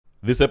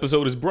This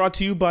episode is brought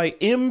to you by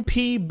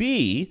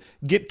MPB.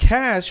 Get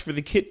cash for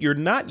the kit you're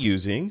not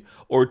using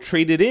or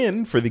trade it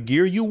in for the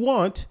gear you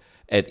want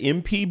at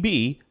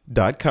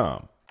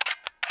mpb.com.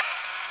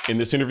 In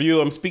this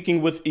interview, I'm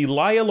speaking with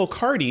Elia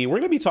Locardi. We're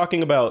going to be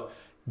talking about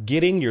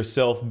getting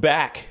yourself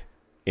back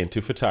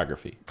into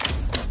photography.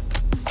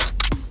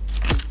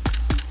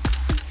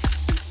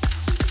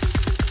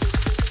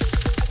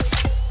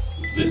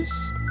 This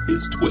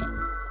is TWiP.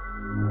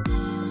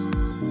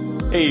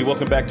 Hey,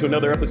 welcome back to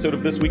another episode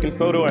of This Week in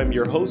Photo. I'm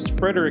your host,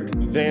 Frederick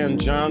Van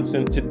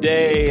Johnson.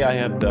 Today, I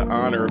have the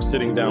honor of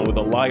sitting down with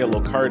Elia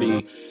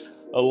Locardi.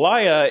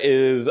 Elia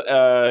is,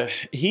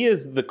 he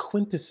is the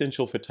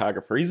quintessential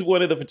photographer. He's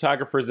one of the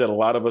photographers that a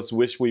lot of us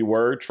wish we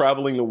were,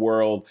 traveling the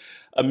world,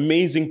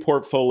 amazing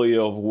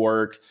portfolio of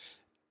work.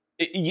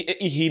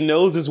 He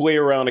knows his way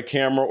around a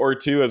camera or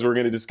two, as we're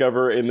going to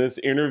discover in this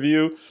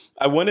interview.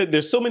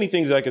 There's so many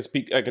things I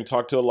can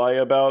talk to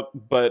Elia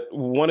about, but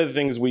one of the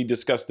things we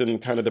discussed in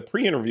kind of the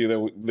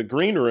pre-interview, the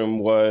green room,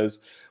 was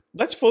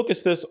let's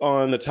focus this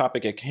on the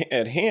topic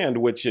at hand,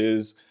 which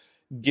is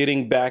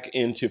getting back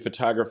into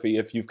photography.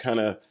 If you've kind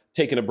of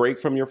taken a break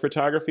from your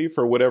photography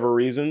for whatever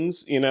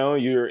reasons, now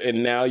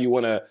you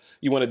want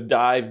to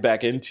dive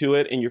back into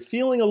it, and you're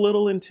feeling a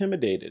little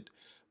intimidated.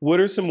 What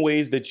are some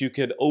ways that you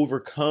could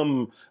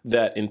overcome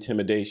that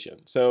intimidation?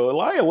 So,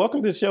 Elia,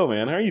 welcome to the show,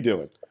 man. How are you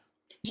doing?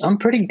 I'm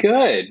pretty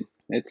good.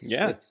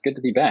 It's good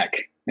to be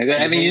back.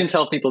 I mean, you didn't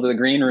tell people that the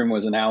green room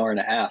was an hour and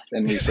a half,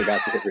 and we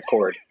forgot to hit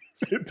record.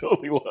 It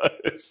totally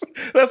was.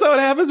 That's how it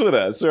happens with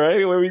us,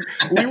 right?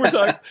 We were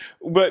talking,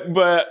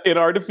 but in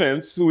our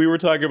defense, we were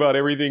talking about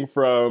everything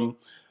from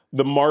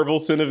the Marvel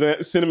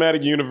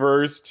Cinematic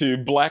Universe to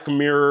Black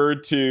Mirror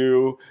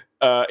to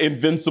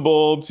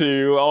Invincible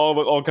to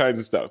all kinds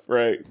of stuff,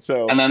 right?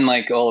 So, and then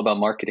all about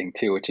marketing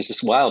too, which is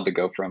just wild to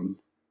go from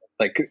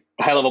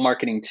high level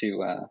marketing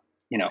to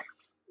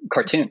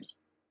cartoons.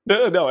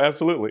 No,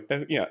 absolutely,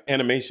 yeah,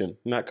 animation,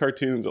 not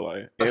cartoons,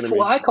 Elia. Animation.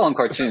 Well, I call them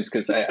cartoons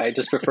because I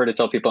just prefer to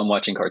tell people I'm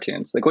watching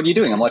cartoons. What are you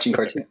doing? I'm watching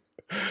cartoon.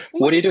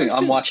 What are you doing?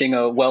 Cartoons. I'm watching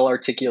a well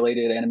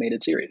articulated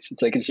animated series.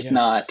 It's just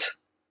not.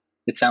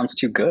 It sounds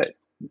too good.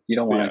 You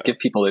don't want to give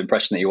people the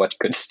impression that you watch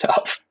good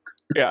stuff.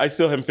 Yeah, I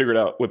still haven't figured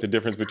out what the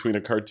difference between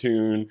a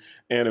cartoon,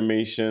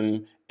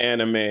 animation,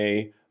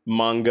 anime,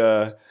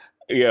 manga,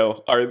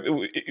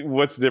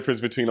 what's the difference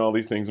between all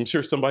these things? I'm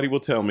sure somebody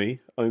will tell me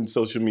on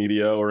social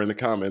media or in the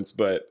comments,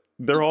 but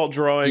they're all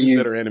drawings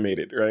that are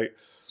animated, right?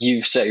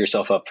 You set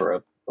yourself up for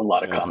a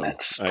lot of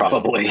comments,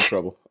 probably.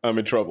 I'm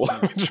in trouble.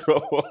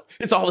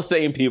 It's all the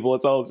same, people.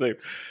 It's all the same.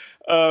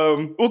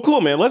 Well,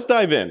 cool, man. Let's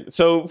dive in.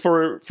 So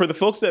for the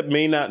folks that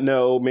may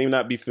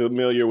not be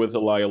familiar with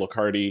Elia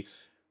Locardi,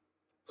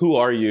 who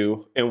are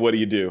you and what do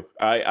you do?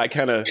 I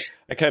kind of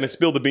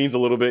spilled the beans a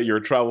little bit. You're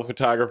a travel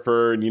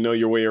photographer and you know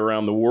your way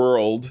around the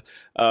world.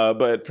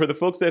 But for the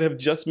folks that have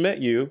just met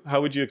you, how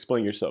would you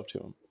explain yourself to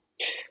them?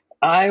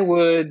 I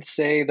would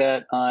say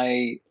that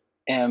I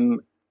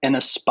am an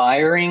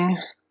aspiring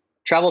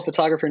travel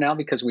photographer now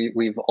because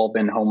we've all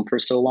been home for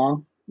so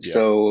long. Yeah.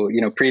 So,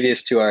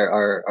 previous to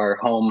our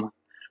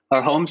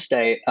home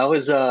stay, I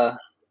was on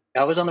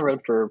the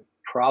road for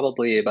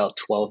probably about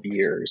 12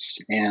 years,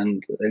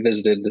 and I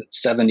visited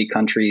 70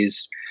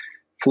 countries,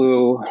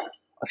 flew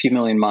a few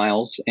million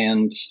miles,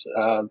 and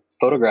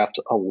photographed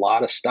a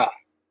lot of stuff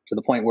to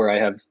the point where I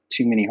have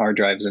too many hard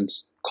drives and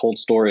cold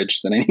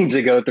storage that I need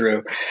to go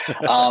through.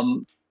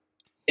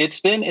 It's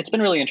been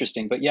really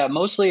interesting, but yeah,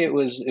 mostly it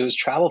was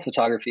travel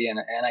photography, and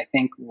I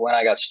think when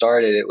I got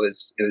started, it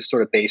was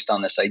sort of based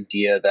on this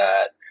idea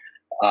that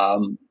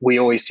we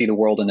always see the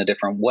world in a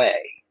different way.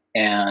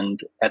 And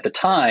at the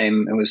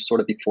time, it was sort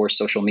of before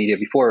social media,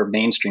 before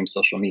mainstream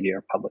social media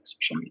or public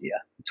social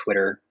media,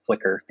 Twitter,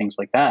 Flickr, things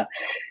like that.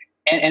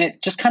 And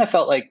it just kind of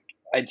felt like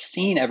I'd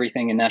seen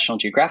everything in National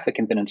Geographic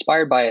and been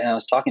inspired by it. And I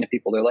was talking to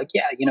people, they're like,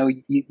 yeah,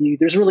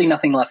 there's really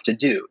nothing left to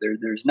do.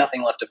 There's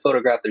nothing left to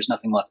photograph. There's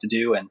nothing left to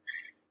do. And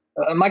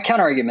my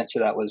counter argument to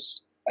that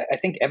was, I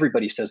think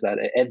everybody says that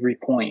at every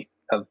point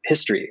of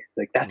history,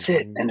 that's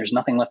it, and there's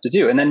nothing left to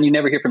do. And then you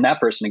never hear from that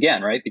person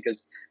again, right?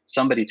 Because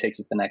somebody takes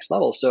it to the next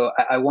level. So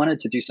I wanted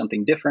to do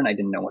something different. I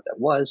didn't know what that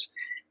was.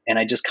 And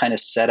I just kind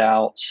of set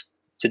out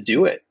to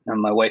do it.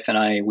 And my wife and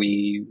I,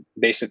 we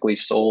basically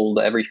sold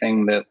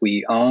everything that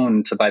we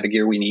owned to buy the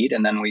gear we need.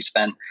 And then we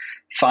spent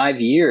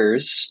 5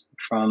 years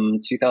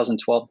from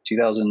 2012 to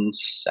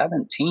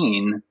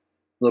 2017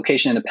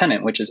 location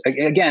independent, which is,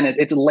 again,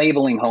 it's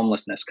labeling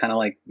homelessness, kind of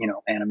like,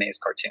 anime is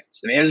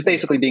cartoons. I mean, it was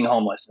basically being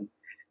homeless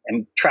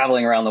and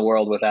traveling around the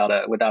world without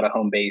a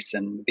home base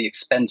and the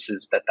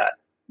expenses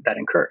that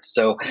incurs.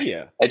 So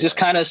yeah. I just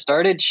kind of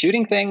started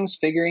shooting things,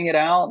 figuring it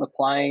out, and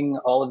applying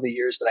all of the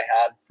years that I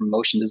had from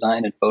motion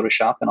design and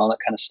Photoshop and all that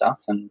kind of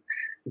stuff, and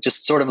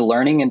just sort of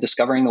learning and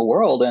discovering the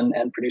world and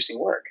producing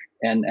work.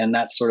 And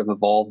that sort of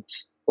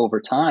evolved over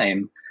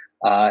time.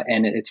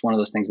 And it's one of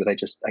those things that I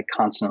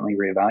constantly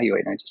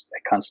reevaluate. And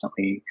I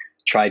constantly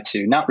try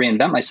to not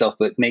reinvent myself,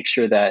 but make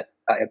sure that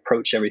I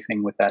approach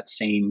everything with that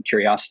same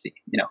curiosity.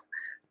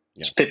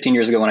 15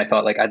 years ago when I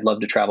thought I'd love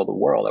to travel the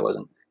world, I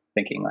wasn't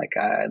thinking like,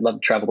 I'd love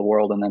to travel the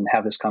world and then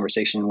have this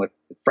conversation with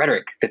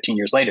Frederick 15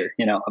 years later,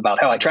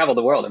 about how I traveled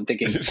the world. I'm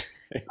thinking,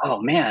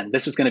 oh man,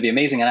 this is going to be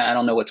amazing. And I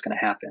don't know what's going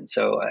to happen.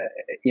 So,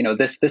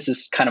 this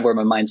is kind of where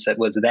my mindset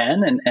was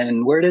then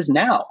and where it is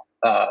now,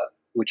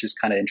 which is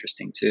kind of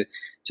interesting to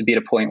be at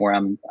a point where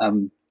I'm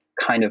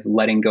kind of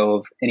letting go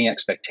of any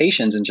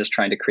expectations and just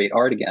trying to create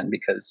art again,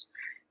 because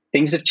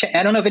things have changed.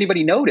 I don't know if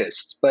anybody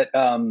noticed, but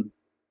been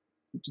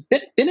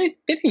a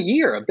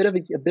year, a bit of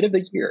a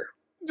year.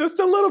 Just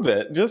a little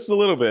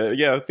bit.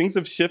 Yeah, things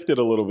have shifted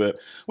a little bit,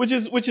 which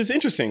is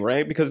interesting,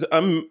 right? Because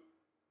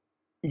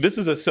this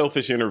is a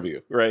selfish interview,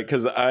 right?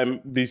 Because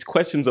these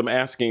questions I'm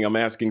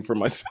asking for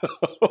myself,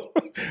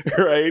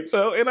 right?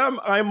 So, and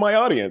I'm my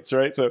audience,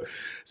 right? So,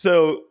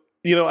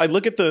 I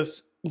look at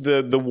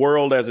the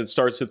world as it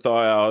starts to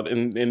thaw out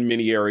in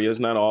many areas,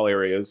 not all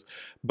areas,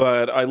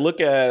 but I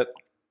look at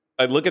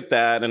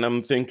that and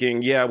I'm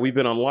thinking, yeah, we've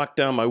been on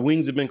lockdown. My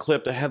wings have been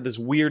clipped. I have this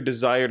weird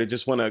desire to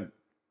just want to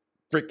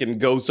freaking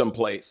go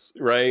someplace,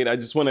 right? I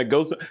just want to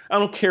go. I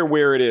don't care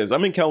where it is.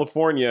 I'm in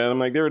California, and I'm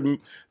like,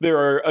 there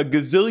are a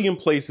gazillion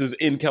places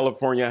in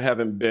California I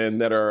haven't been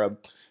that are a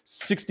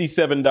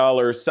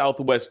 $67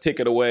 Southwest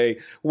ticket away.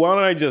 Why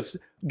don't I just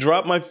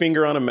drop my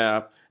finger on a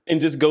map and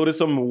just go to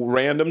some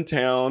random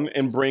town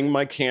and bring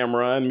my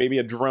camera and maybe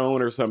a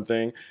drone or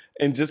something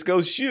and just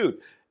go shoot?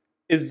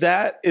 Is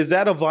that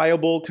a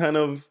viable kind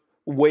of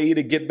way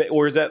to get back,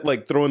 or is that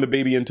like throwing the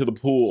baby into the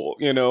pool,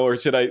 or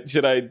should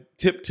I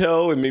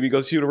tiptoe and maybe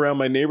go shoot around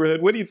my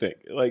neighborhood? What do you think?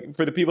 Like,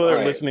 for the people that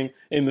are listening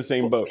in the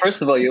same boat.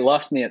 First of all, you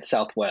lost me at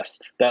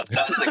Southwest. That's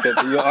like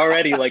you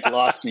already like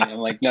lost me. I'm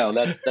like, no,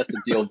 that's a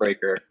deal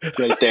breaker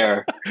right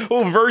there.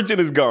 Well, Virgin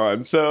is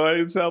gone, so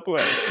it's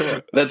Southwest. Come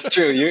on. That's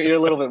true. You're a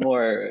little bit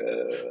more.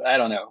 I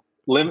don't know.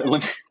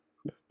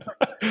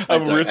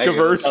 I'm risk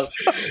averse. For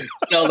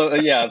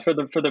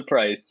the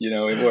price,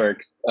 it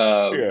works.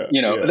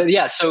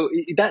 So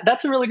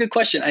that's a really good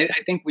question. I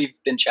think we've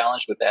been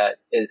challenged with that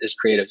as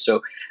creatives.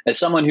 So as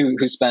someone who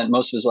spent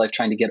most of his life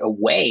trying to get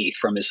away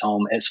from his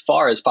home as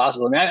far as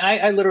possible, I mean,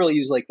 I literally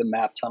used like the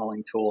map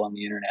tunneling tool on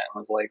the internet. I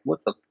was like,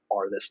 what's the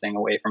farthest thing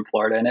away from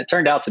Florida? And it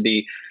turned out to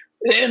be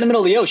in the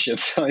middle of the ocean,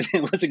 so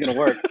it wasn't going to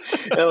work.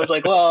 I was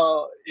like,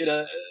 well,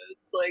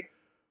 it's like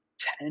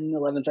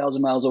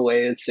 11,000 miles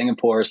away is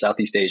Singapore,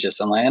 Southeast Asia.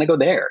 So I'm like, I'm going to go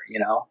there,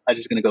 I'm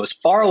just going to go as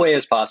far away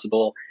as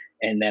possible.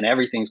 And then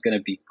everything's going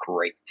to be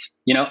great,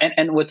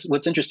 and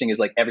what's interesting is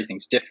like,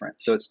 everything's different.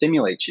 So it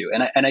stimulates you.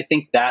 And I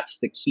think that's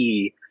the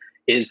key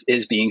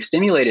is being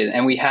stimulated.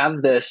 And we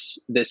have this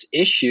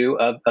issue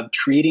of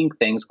treating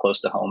things close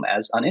to home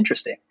as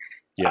uninteresting.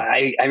 Yeah.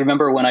 I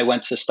remember when I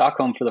went to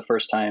Stockholm for the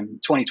first time,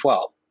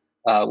 2012.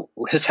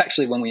 Was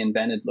actually when we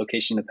invented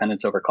location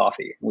independence over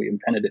coffee. We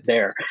invented it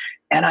there.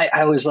 And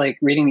I was like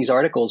reading these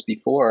articles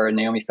before, and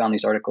Naomi found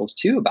these articles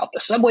too about the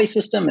subway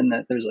system. And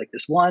that there's like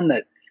this one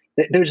that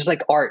there's just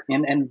like art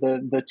and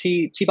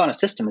the T-Bana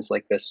system is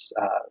like this,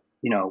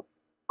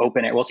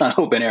 open air. Well, it's not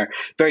open air,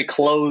 very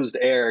closed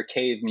air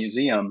cave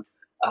museum.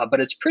 But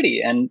it's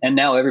pretty. And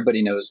now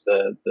everybody knows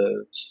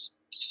the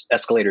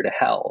escalator to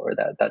hell, or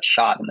that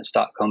shot in the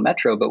Stockholm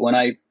metro. But when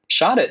I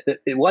shot it,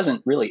 it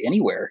wasn't really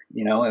anywhere,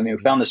 I mean,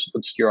 we found this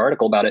obscure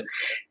article about it,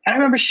 and I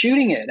remember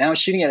shooting it, and I was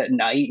shooting it at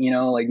night,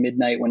 like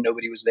midnight when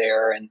nobody was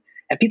there, and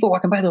people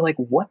walking by, they're like,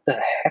 what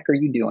the heck are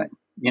you doing?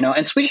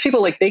 And Swedish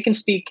people, like, they can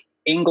speak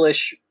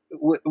English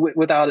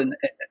without an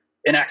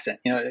accent,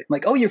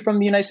 like, oh, you're from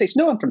the United States?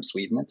 No, I'm from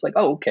Sweden. It's like,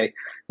 oh, okay.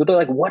 But they're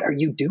like, what are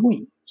you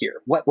doing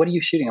here? What are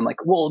you shooting? I'm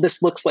like, well,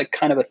 this looks like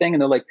kind of a thing.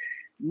 And they're like,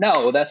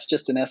 no, that's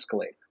just an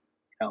escalator.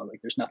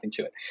 Like, there's nothing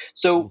to it.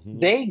 So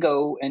they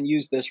go and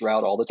use this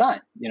route all the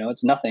time.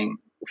 It's nothing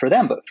for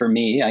them. But for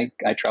me,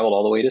 I traveled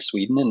all the way to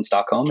Sweden and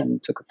Stockholm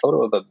and took a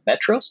photo of a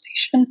metro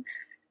station.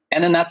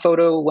 And then that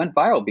photo went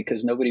viral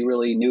because nobody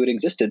really knew it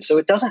existed. So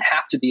it doesn't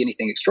have to be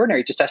anything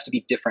extraordinary. It just has to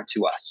be different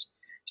to us.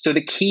 So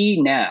the key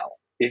now,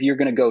 if you're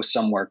going to go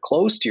somewhere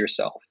close to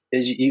yourself,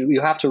 is you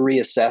have to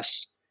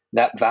reassess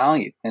that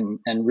value and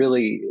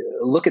really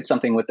look at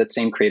something with that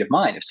same creative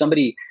mind. If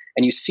somebody,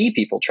 and you see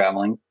people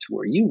traveling to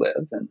where you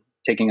live and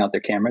taking out their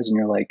cameras, and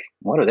you're like,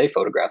 what are they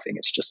photographing?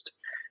 It's just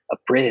a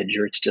bridge,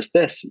 or it's just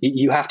this.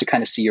 You have to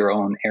kind of see your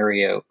own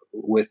area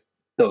with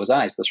those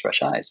eyes, those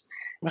fresh eyes.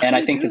 And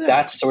I think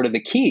that's sort of the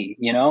key,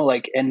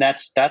 and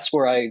that's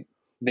where I've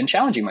been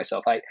challenging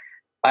myself.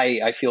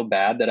 I feel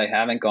bad that I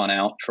haven't gone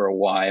out for a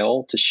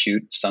while to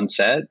shoot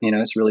sunset.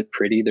 It's really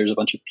pretty. There's a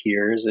bunch of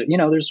piers,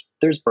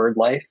 there's bird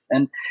life,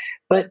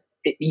 but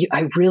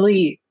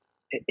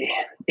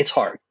it's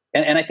hard.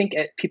 And I think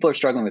people are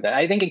struggling with that.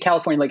 I think in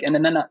California, like, and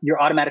then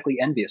you're automatically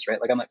envious, right?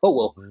 Like, I'm like, oh,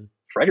 well,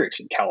 Frederick's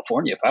in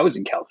California. If I was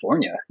in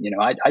California,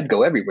 I'd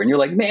go everywhere. And you're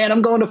like, man,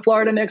 I'm going to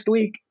Florida next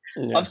week.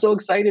 Yeah. I'm so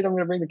excited. I'm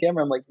going to bring the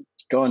camera. I'm like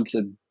going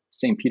to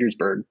St.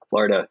 Petersburg,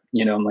 Florida.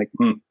 I'm like,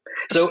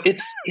 So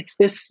it's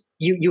this,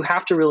 you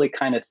have to really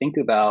kind of think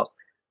about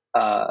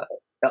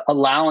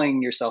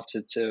allowing yourself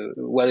to,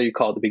 whether you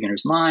call it the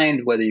beginner's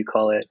mind, whether you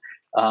call it,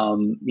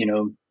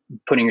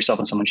 putting yourself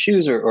in someone's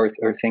shoes or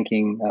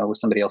thinking with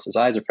somebody else's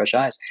eyes or fresh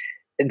eyes,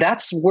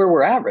 that's where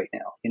we're at right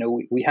now.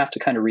 We have to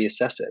kind of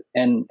reassess it.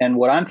 And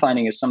what I'm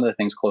finding is some of the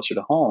things closer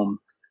to home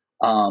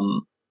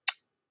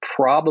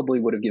probably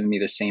would have given me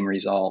the same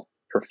result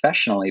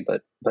professionally,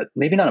 but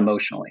maybe not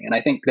emotionally. And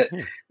I think that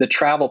the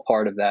travel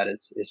part of that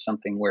is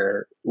something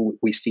where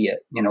we see it,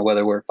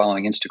 whether we're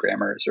following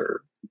Instagrammers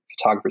or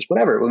photographers,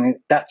 whatever. I mean,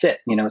 that's it.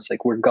 It's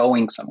like we're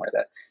going somewhere,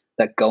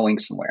 that going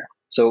somewhere.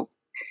 So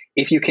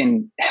if you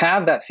can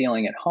have that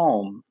feeling at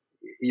home,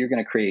 you're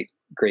going to create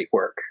great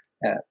work,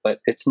 but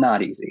it's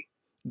not easy.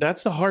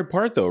 That's the hard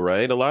part though,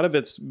 right? A lot of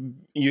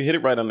you hit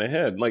it right on the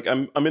head. Like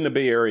I'm in the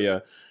Bay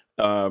Area,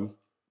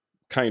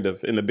 kind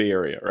of in the Bay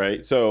Area,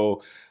 right?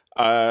 So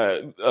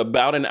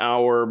about an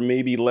hour,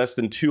 maybe less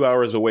than 2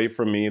 hours away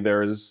from me,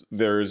 there's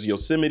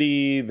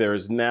Yosemite,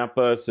 there's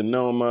Napa,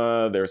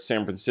 Sonoma, there's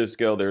San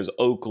Francisco, there's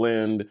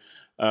Oakland.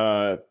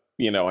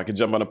 I could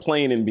jump on a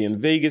plane and be in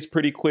Vegas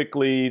pretty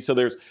quickly.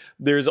 So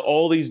there's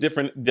all these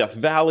different Death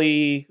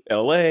Valley,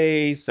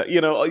 LA, so,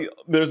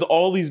 there's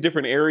all these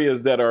different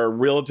areas that are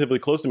relatively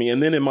close to me.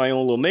 And then in my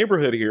own little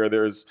neighborhood here,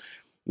 there's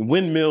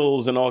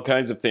windmills and all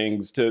kinds of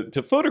things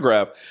to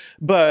photograph.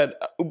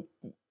 But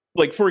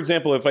like, for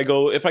example, if I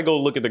go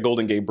look at the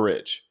Golden Gate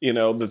Bridge,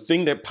 the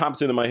thing that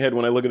pops into my head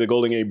when I look at the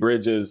Golden Gate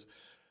Bridge is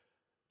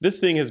this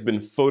thing has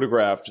been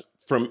photographed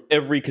from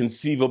every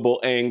conceivable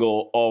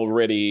angle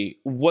already.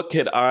 What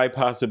could I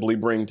possibly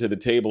bring to the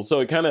table?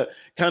 So it kind of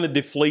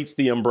deflates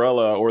the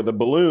umbrella or the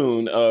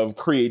balloon of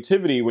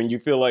creativity when you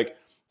feel like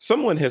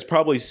someone has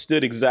probably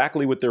stood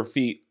exactly with their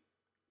feet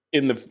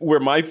where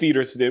my feet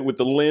are sitting with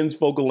the lens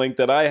focal length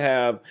that I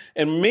have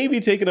and maybe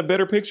taken a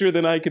better picture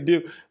than I could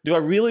do. Do I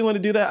really want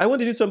to do that? I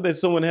want to do something that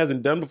someone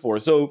hasn't done before.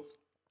 So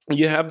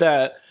you have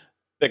that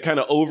kind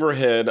of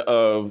overhead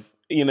of,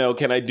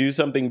 can I do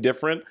something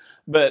different?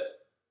 But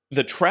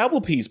the travel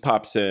piece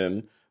pops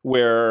in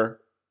where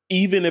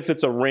even if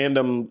it's a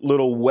random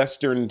little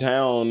Western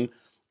town,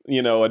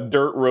 a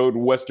dirt road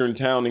Western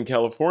town in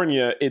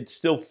California, it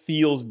still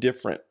feels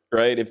different,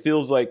 right? It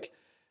feels like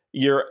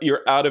you're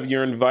out of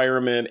your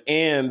environment,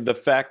 and the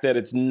fact that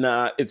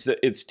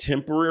it's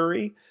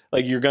temporary,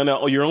 like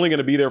you're only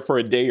gonna be there for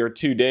a day or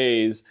 2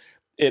 days,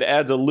 it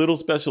adds a little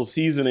special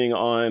seasoning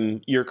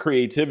on your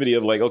creativity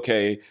of like,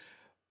 okay,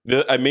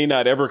 I may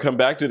not ever come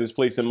back to this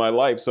place in my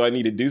life, so I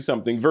need to do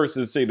something,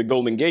 versus say the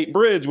Golden Gate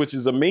Bridge, which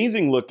is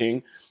amazing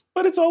looking,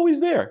 but it's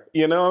always there.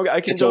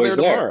 I can go there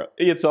tomorrow.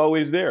 It's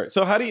always there.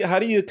 So how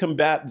do you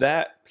combat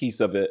that piece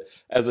of it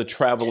as a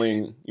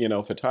traveling,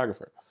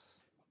 photographer?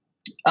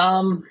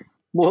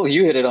 Well,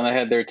 you hit it on the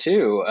head there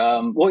too.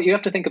 Well, you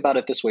have to think about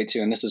it this way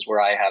too, and this is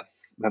where I have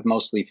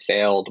mostly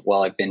failed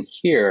while I've been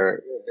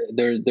here.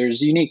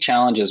 There's unique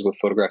challenges with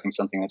photographing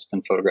something that's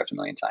been photographed a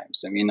million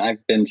times. I mean,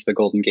 I've been to the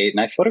Golden Gate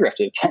and I photographed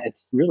it.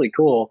 It's really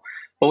cool.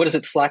 But what is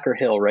it, Slacker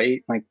Hill,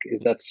 right? Like,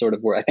 is that sort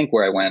of where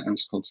I went, and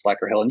it's called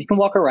Slacker Hill. And you can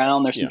walk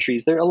around, there's some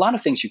trees. There are a lot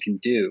of things you can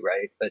do,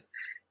 right? But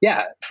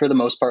yeah, for the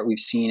most part, we've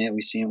seen it.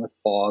 We've seen it with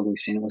fog. We've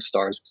seen it with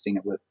stars. We've seen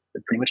it with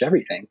pretty much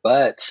everything.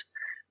 But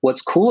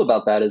what's cool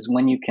about that is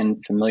when you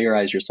can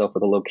familiarize yourself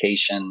with a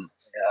location,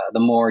 the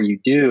more you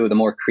do, the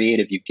more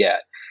creative you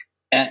get.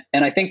 And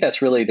I think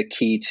that's really the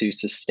key to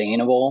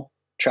sustainable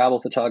travel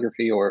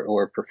photography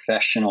or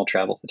professional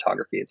travel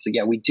photography. It's,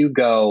 we do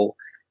go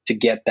to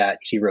get that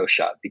hero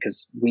shot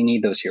because we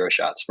need those hero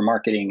shots for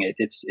marketing.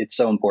 It's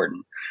so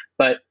important,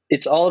 but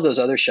it's all of those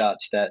other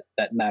shots that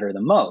matter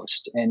the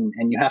most. And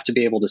you have to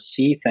be able to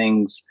see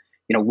things,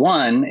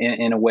 one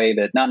in a way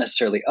that not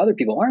necessarily other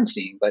people aren't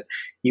seeing, but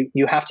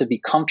you have to be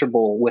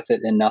comfortable with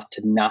it enough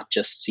to not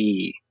just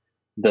see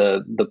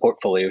the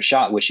portfolio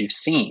shot, which you've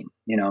seen,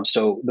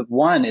 so the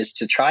one is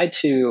to try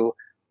to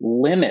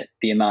limit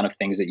the amount of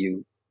things that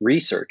you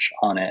research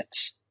on it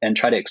and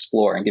try to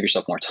explore and give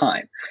yourself more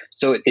time.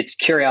 So it's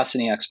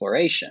curiosity and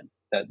exploration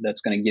that's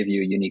going to give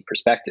you a unique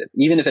perspective,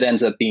 even if it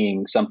ends up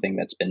being something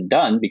that's been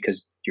done,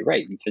 because you're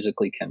right, you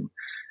physically can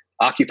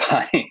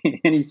occupy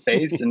any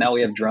space and now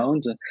we have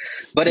drones,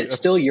 but it's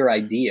still your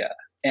idea.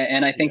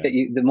 And I think that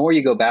the more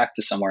you go back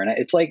to somewhere, and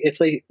it's like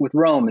with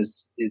Rome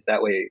is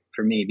that way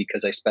for me,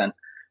 because I spent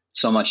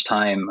so much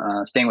time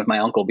staying with my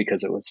uncle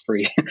because it was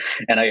free,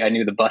 and I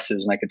knew the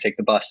buses and I could take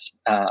the bus.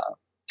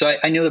 So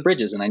I know the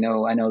bridges and I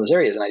know those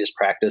areas, and I just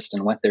practiced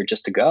and went there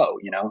just to go,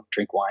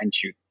 drink wine,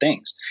 shoot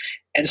things.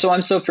 And so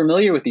I'm so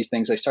familiar with these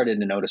things. I started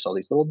to notice all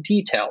these little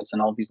details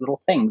and all these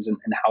little things and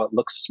how it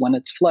looks when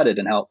it's flooded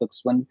and how it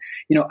looks when,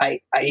 I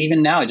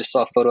even now I just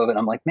saw a photo of it. And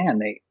I'm like, man,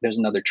 there's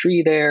another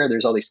tree there.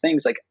 There's all these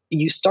things. Like,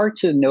 you start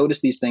to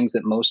notice these things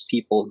that most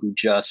people who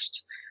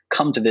just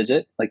come to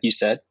visit, like you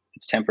said,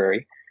 it's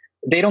temporary,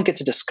 they don't get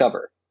to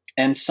discover.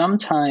 And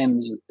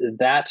sometimes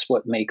that's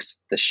what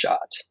makes the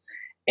shot.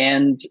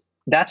 And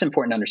that's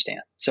important to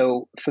understand.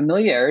 So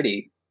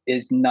familiarity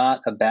is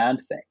not a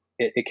bad thing.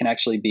 It can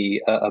actually be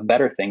a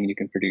better thing. You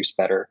can produce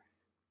better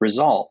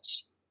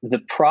results. The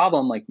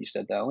problem, like you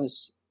said, though,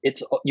 is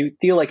you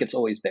feel like it's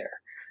always there.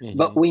 Mm-hmm.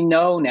 But we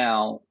know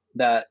now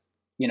that,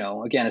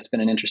 again, it's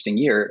been an interesting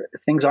year.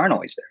 Things aren't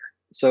always there.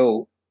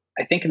 So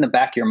I think in the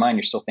back of your mind,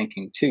 you're still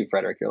thinking too,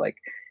 Frederick, you're like,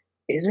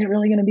 is it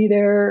really going to be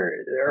there?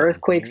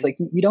 Earthquakes, Mhm. like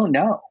you don't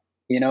know.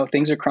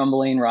 Things are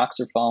crumbling, rocks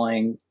are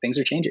falling, things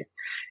are changing.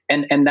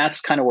 And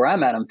that's kind of where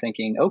I'm at. I'm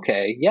thinking,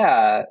 okay,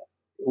 yeah,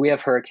 we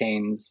have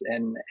hurricanes,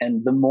 and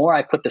the more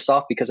I put this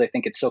off because I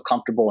think it's so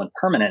comfortable and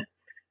permanent,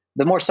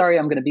 the more sorry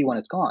I'm going to be when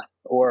it's gone.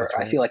 Or That's I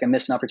right. feel like I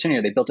missed an opportunity,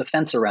 or they built a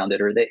fence around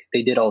it, or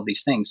they did all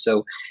these things.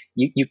 So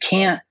you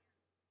can't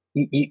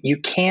you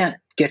can't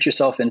get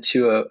yourself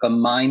into a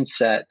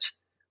mindset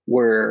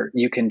where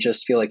you can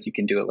just feel like you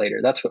can do it later.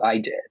 That's what I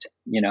did.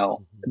 Mhm.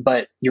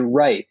 But you're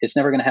right. It's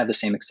never going to have the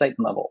same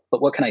excitement level.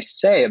 But what can I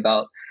say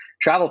about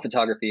travel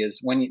photography is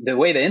the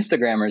way the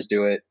Instagrammers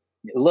do it,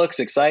 it looks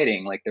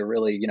exciting. Like they're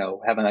really,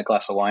 having that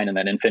glass of wine in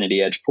that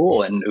infinity edge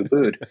pool in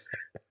Ubud.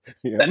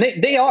 Yeah.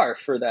 And they are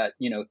for that,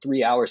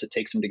 3 hours it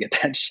takes them to get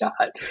that shot.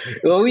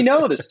 Well, we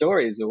know the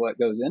stories of what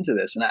goes into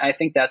this. And I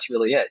think that's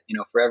really it.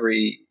 For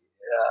every,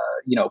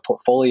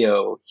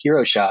 portfolio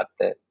hero shot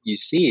that you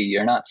see,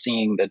 you're not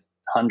seeing the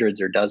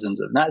hundreds or dozens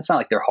of, it's not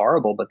like they're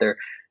horrible, but they're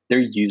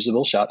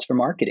usable shots for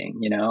marketing.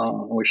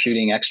 We're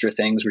shooting extra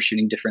things. We're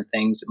shooting different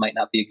things. It might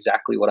not be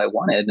exactly what I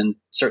wanted, and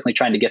certainly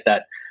trying to get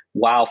that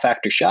wow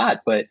factor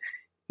shot, but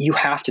you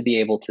have to be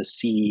able to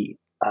see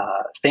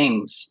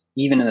things,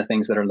 even in the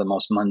things that are the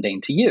most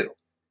mundane to you.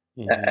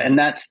 Mhm. And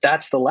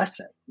that's the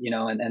lesson,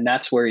 and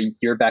that's where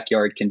your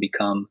backyard can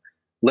become,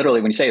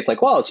 literally, when you say it's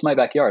like, well, it's my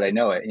backyard, I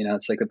know it,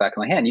 it's like the back of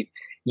my hand.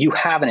 You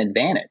have an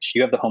advantage.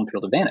 You have the home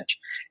field advantage.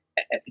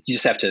 You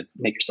just have to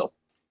make yourself,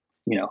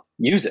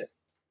 use it.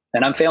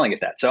 And I'm Right. failing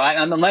at that. So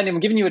I'm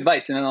giving you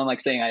advice, and then I'm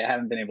like saying I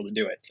haven't been able to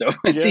do it. So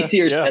it's Yeah,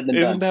 easier yeah. said than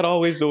Isn't done. that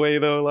always the way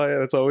though? Like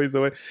that's always the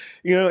way.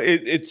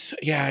 It's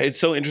yeah, it's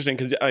so interesting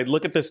because I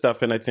look at this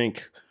stuff and I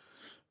think,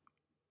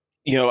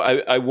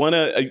 I want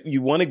to.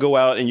 You want to go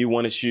out and you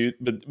want to shoot,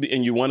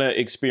 and you want to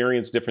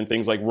experience different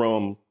things like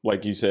Rome,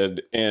 like you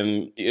said,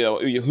 and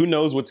who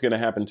knows what's going to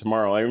happen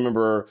tomorrow. I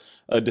remember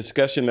a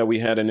discussion that we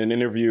had in an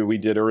interview we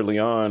did early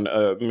on,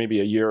 maybe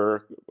a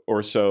year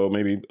or so,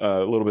 maybe a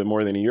little bit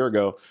more than a year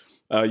ago.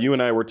 You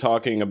and I were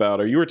talking about,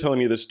 or you were telling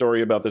me this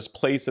story about this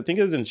place. I think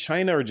it was in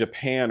China or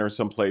Japan or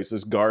someplace.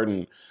 This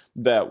garden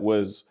that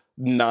was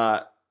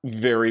not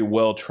very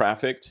well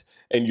trafficked,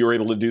 and you were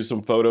able to do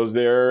some photos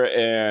there,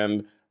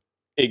 and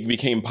it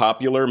became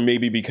popular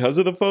maybe because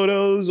of the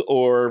photos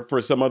or for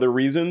some other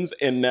reasons,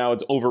 and now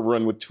it's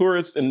overrun with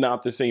tourists and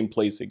not the same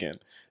place again.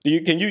 Do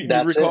you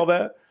That's recall it.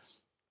 that?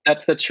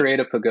 That's the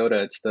Charada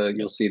Pagoda.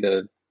 You'll see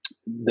the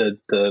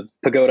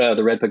pagoda,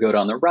 the red pagoda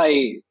on the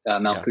right,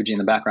 Mount Yeah. Fuji in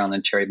the background,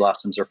 and cherry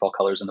blossoms or fall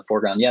colors in the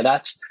foreground. Yeah,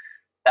 that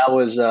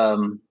was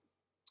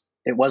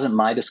it wasn't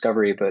my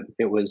discovery, but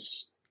it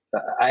was.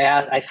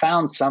 I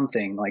found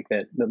something like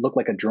that looked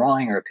like a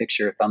drawing or a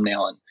picture, a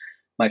thumbnail, and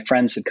my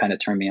friends had kind of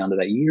turned me onto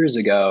that years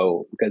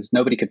ago because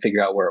nobody could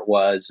figure out where it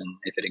was and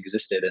if it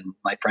existed. And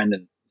my friend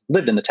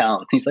lived in the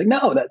town. He's like,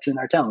 "No, that's in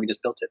our town. We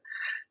just built it."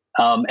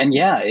 And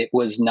yeah, it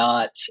was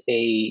not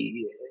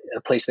a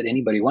place that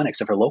anybody went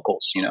except for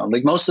locals.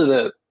 Like most of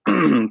the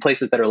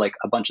places that are like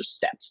a bunch of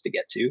steps to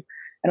get to. And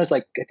it was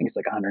like, I think it's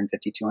like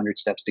 150, 200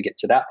 steps to get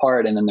to that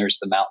part. And then there's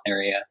the mountain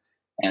area.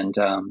 And,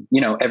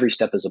 every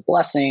step is a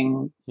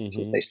blessing. That's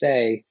what Hmm. they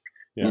say,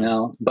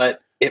 Yeah. but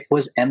it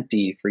was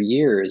empty for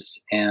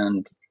years.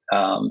 And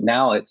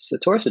now it's a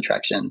tourist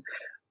attraction,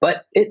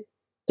 but it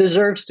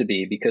deserves to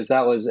be, because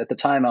that was, at the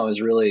time, I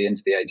was really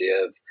into the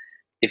idea of,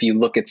 if you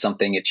look at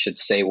something, it should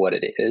say what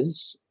it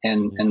is.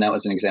 And Hmm. that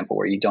was an example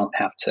where you don't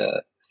have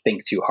to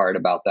think too hard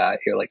about that.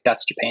 You're like,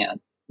 that's Japan.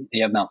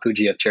 You have Mount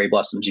Fuji, you have cherry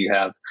blossoms, you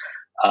have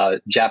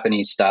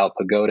Japanese style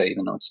pagoda,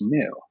 even though it's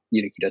new.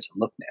 It doesn't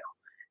look new.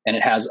 And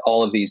it has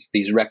all of these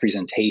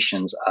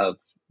representations of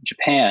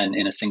Japan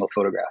in a single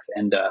photograph.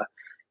 And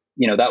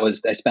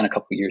I spent a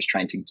couple of years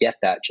trying to get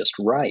that just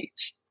right.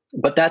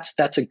 But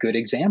that's a good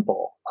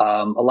example.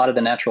 A lot of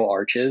the natural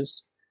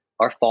arches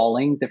are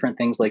falling, different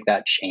things like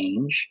that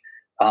change.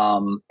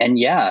 And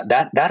yeah,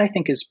 that I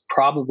think is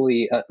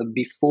probably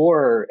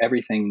before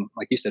everything,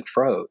 like you said,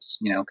 froze,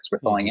 because we're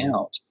thawing Hmm.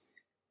 out.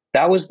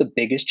 That was the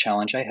biggest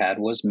challenge I had,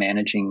 was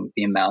managing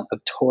the amount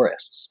of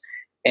tourists.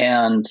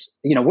 And,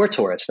 we're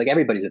tourists, like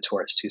everybody's a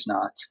tourist who's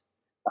not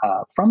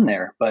from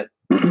there, but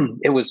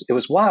it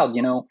was wild.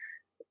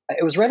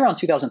 It was right around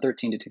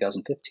 2013 to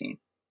 2015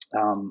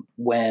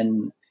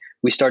 when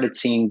we started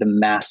seeing the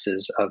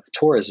masses of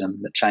tourism,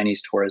 the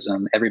Chinese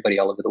tourism, everybody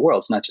all over the world.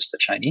 It's not just the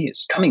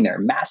Chinese coming there,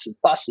 massive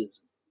buses.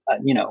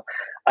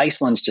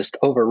 Iceland's just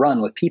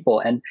overrun with people.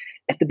 And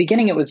at the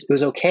beginning, it was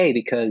okay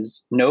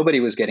because nobody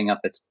was getting up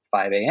at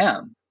 5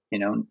 a.m.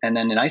 And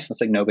then in Iceland,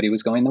 it's like nobody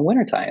was going in the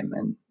wintertime.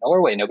 And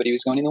Norway, nobody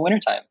was going in the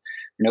wintertime.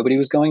 Nobody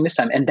was going this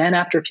time. And then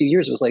after a few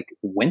years, it was like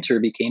winter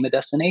became a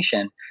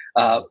destination.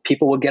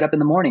 People would get up in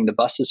the morning. The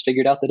buses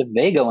figured out that if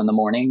they go in the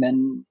morning,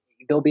 then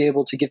they'll be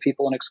able to give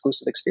people an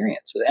exclusive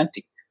experience.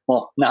 Empty.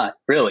 Well, not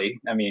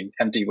really. I mean,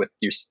 empty with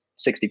your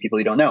 60 people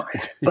you don't know.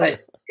 Yeah.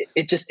 But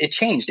it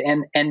changed,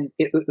 and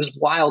it was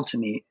wild to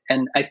me.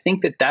 And I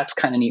think that that's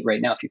kind of neat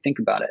right now if you think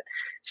about it.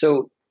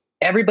 So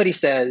everybody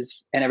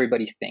says and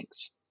everybody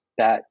thinks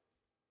that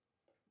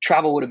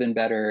travel would have been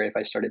better if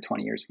I started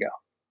 20 years ago.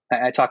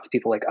 I talk to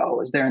people like, oh, I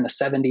was there in the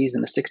 70s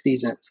and the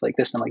 60s and it's like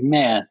this. And I'm like,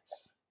 man,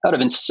 that would have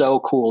been so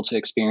cool to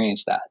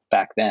experience that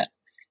back then.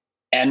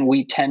 And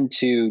we tend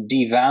to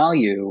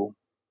devalue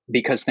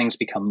because things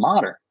become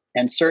modern.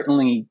 And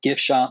certainly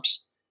gift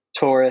shops,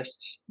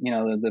 tourists,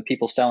 the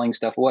people selling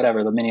stuff,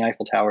 whatever, the mini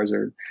Eiffel Towers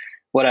or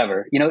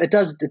whatever, it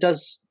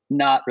does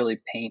not really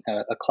paint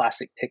a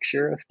classic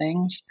picture of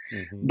things.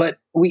 Mm-hmm. But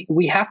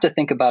we have to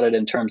think about it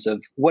in terms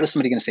of, what is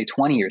somebody going to say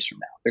 20 years from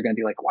now? They're going to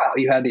be like, wow,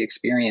 you had the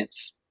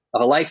experience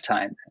of a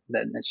lifetime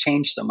that has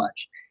changed so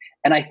much.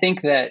 And I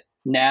think that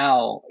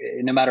now,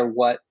 no matter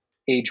what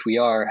age we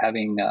are,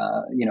 having,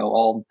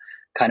 all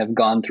kind of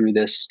gone through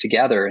this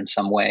together in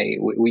some way,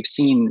 we've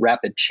seen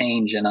rapid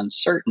change and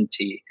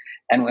uncertainty.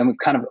 And we've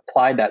kind of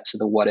applied that to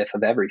the what if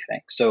of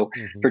everything. So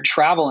mm-hmm. for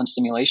travel and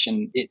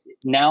stimulation,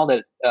 now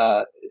that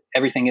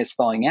everything is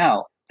thawing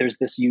out, there's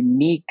this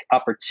unique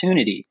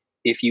opportunity.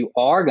 If you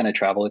are going to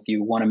travel, if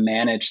you want to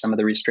manage some of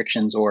the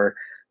restrictions or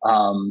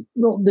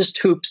there's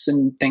hoops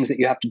and things that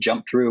you have to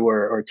jump through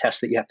or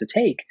tests that you have to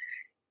take,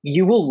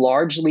 you will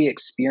largely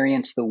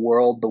experience the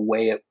world the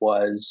way it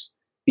was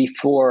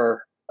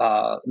before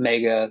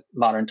mega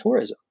modern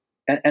tourism.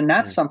 And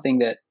that's something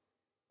that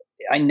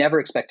I never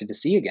expected to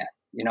see again.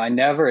 I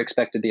never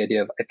expected the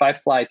idea of, if I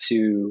fly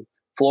to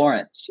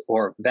Florence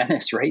or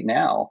Venice right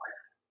now,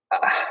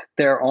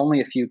 there are only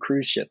a few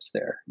cruise ships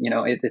there.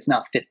 It's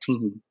not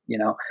 15,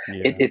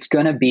 it's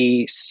going to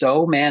be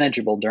so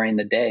manageable during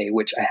the day,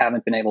 which I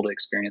haven't been able to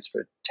experience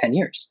for 10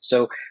 years.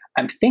 So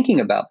I'm thinking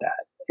about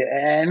that,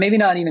 and maybe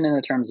not even in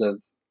the terms of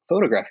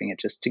photographing it,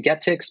 just to get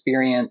to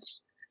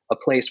experience a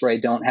place where I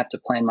don't have to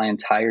plan my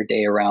entire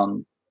day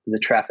around the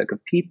traffic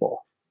of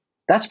people.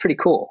 That's pretty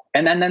cool.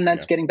 And then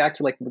that's getting back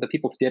to like the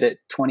people who did it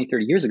 20,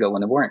 30 years ago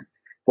when they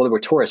were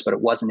tourists, but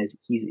it wasn't as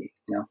easy,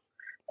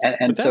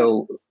 And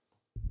so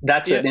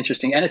that's an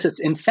interesting, and it's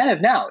an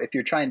incentive now. If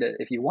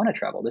you want to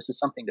travel, this is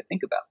something to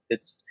think about.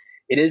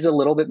 It is a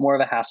little bit more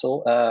of a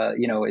hassle.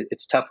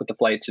 It's tough with the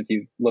flights. If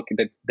you look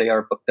at it, they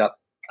are booked up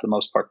for the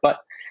most part, but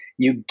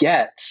you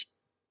get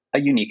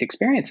a unique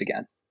experience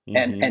again.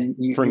 Mm-hmm. And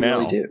you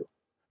really do.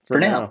 For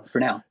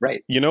now,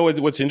 right.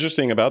 What's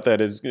interesting about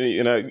that is,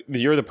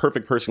 you're the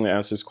perfect person to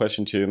ask this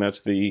question to, and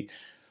that's the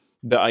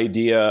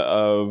idea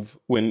of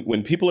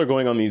when people are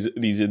going on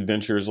these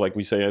adventures, like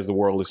we say, as the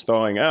world is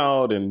thawing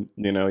out, and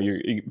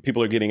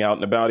people are getting out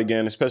and about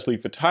again, especially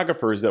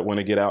photographers that want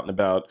to get out and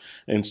about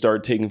and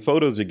start taking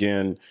photos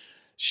again.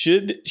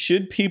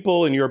 Should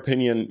people, in your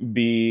opinion,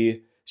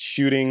 be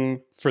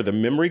shooting for the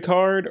memory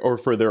card or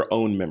for their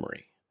own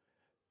memory?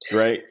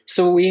 Right.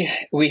 So we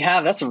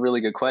have, that's a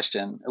really good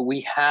question.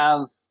 We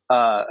have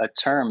a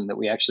term that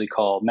we actually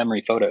call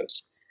memory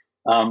photos.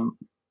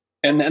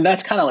 And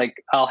that's kind of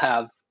like,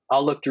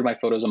 I'll look through my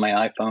photos on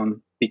my iPhone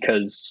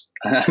because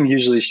I'm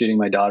usually shooting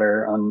my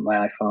daughter on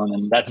my iPhone.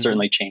 And that's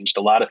certainly changed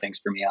a lot of things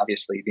for me,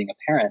 obviously, being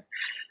a parent.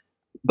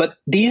 But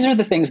these are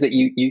the things that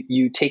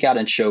you take out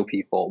and show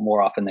people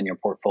more often than your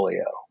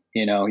portfolio.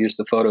 Here's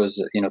the photos,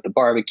 at the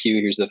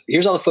barbecue.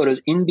 Here's all the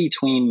photos in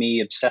between me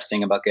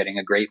obsessing about getting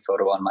a great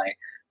photo on my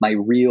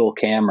real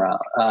camera.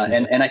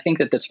 And I think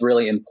that that's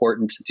really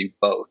important to do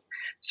both.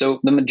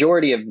 So the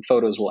majority of the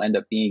photos will end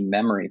up being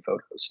memory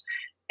photos.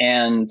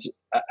 And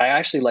I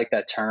actually like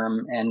that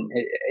term. And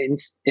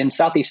in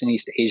Southeast and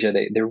East Asia,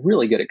 they're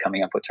really good at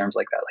coming up with terms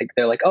like that. Like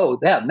they're like, oh,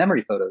 yeah,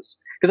 memory photos.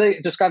 Because I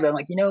described it, I'm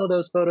like,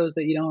 those photos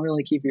that you don't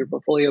really keep in your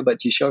portfolio,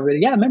 but you show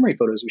everybody, yeah, memory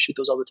photos. We shoot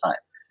those all the time.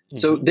 Mm-hmm.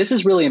 So this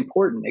is really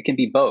important. It can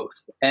be both.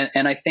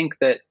 And I think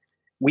that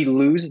we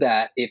lose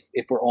that if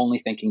we're only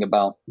thinking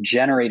about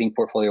generating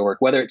portfolio work,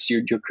 whether it's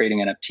you're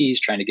creating NFTs,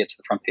 trying to get to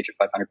the front page of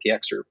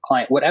 500px or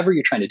client, whatever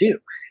you're trying to do,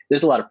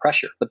 there's a lot of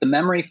pressure. But the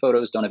memory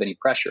photos don't have any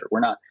pressure. We're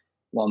not,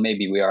 well,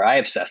 maybe we are. I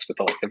obsess with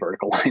the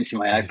vertical lines in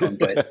my iPhone,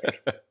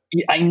 but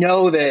I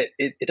know that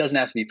it doesn't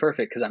have to be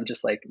perfect because I'm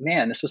just like,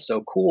 man, this was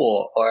so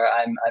cool. Or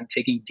I'm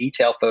taking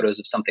detail photos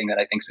of something that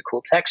I think is a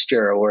cool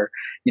texture, or,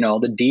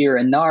 the deer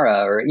in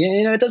Nara, or,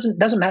 it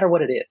doesn't matter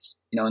what it is,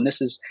 and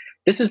this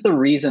is the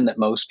reason that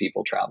most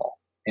people travel,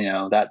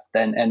 that's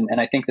then,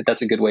 and I think that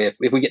that's a good way.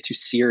 If we get too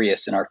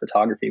serious in our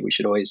photography, we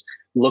should always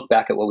look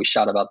back at what we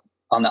shot about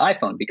on the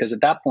iPhone, because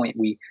at that point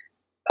we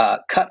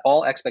cut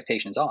all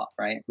expectations off,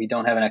 right? We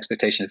don't have an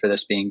expectation for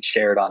this being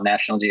shared on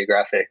National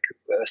Geographic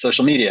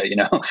social media.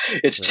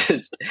 It's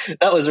just,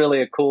 that was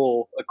really a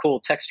cool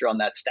texture on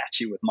that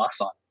statue with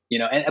moss on,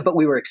 but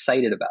we were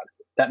excited about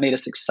it. That made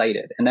us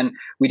excited. And then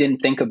we didn't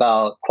think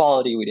about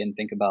quality. We didn't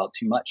think about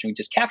too much, and we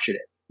just captured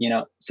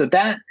it, so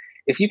that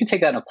if you can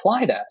take that and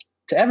apply that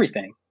to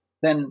everything,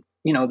 then,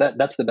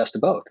 that's the best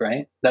of both,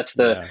 right? That's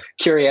the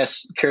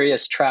curious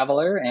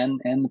traveler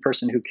and the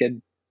person who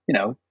could,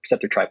 set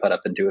their tripod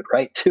up and do it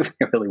right too, if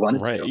you really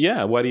wanted to.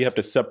 Yeah. Why do you have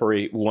to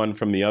separate one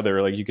from the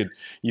other? Like you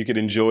could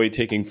enjoy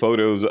taking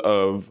photos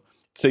of,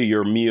 say,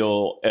 your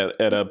meal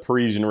at a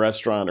Parisian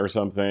restaurant or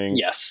something.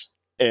 Yes.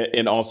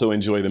 And also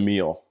enjoy the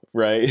meal,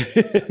 right?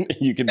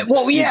 You can.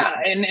 Well,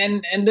 yeah.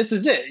 And this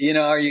is it.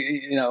 Are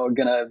you, going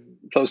to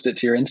post it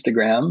to your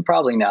Instagram?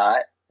 Probably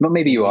not. But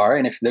maybe you are,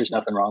 and if there's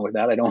nothing wrong with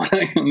that, I don't want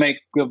to make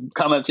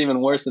comments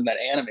even worse than that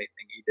anime thing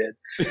he did.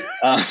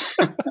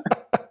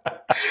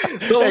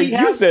 Hey,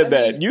 you said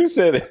that. You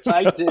said it.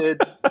 I did.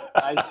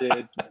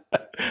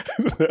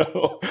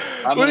 No.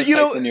 I'm going to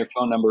type in your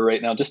phone number right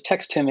now. Just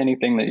text him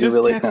anything that you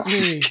really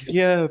text me.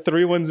 Yeah,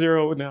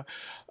 310 now.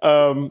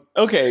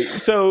 Okay,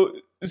 so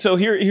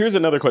here's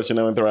another question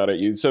I want to throw out at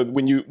you. So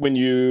when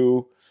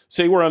you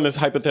say we're on this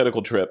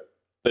hypothetical trip,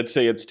 let's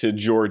say it's to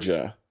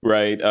Georgia,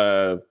 right?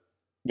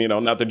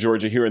 Not the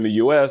Georgia here in the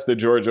U.S., the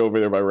Georgia over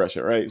there by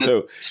Russia, right?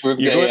 So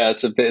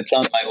it's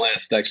on my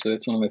list, actually.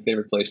 It's one of my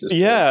favorite places.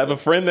 Yeah, I have a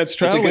friend that's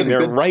traveling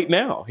there right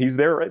now. He's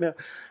there right now,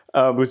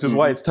 which is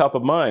why it's top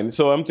of mind.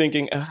 So I'm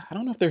thinking, I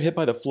don't know if they're hit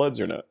by the floods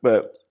or not,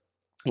 but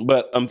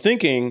I'm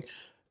thinking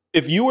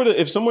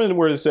if someone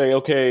were to say,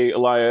 okay,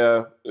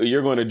 Elia,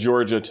 you're going to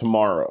Georgia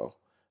tomorrow,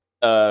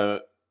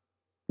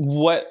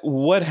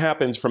 what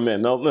happens from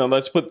then? No,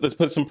 let's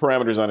put some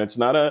parameters on it.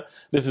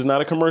 This is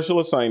not a commercial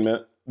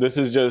assignment. This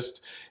is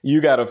just, you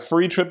got a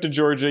free trip to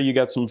Georgia. You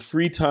got some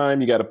free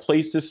time. You got a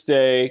place to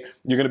stay.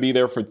 You're going to be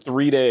there for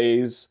 3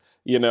 days,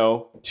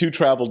 2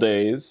 travel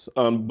days,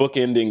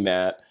 bookending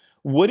that.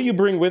 What do you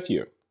bring with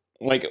you?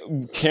 Like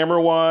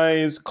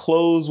camera-wise,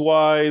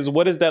 clothes-wise,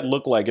 what does that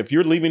look like? If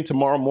you're leaving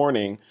tomorrow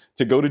morning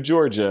to go to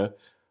Georgia,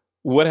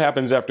 what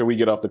happens after we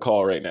get off the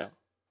call right now?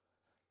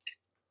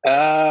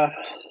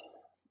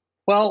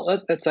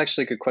 Well, that's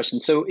actually a good question.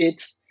 So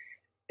it's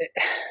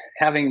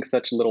having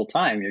such little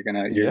time. You're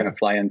gonna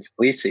fly into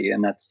Tbilisi,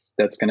 and that's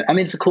gonna. I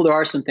mean, it's cool. There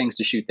are some things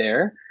to shoot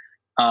there.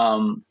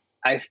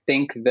 I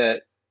think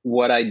that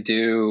what I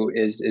do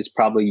is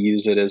probably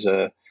use it as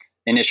a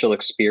initial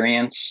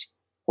experience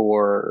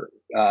or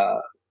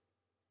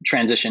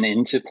transition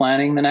into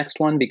planning the next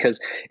one, because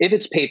if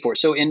it's paid for,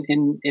 so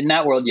in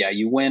that world,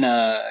 you win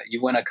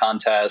a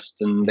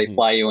contest and they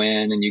fly you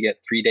in and you get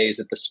 3 days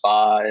at the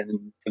spa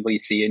in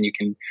Tbilisi and you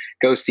can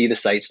go see the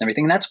sights and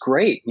everything, and that's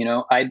great.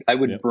 I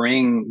would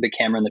bring the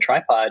camera and the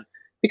tripod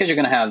because you're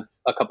going to have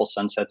a couple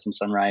sunsets and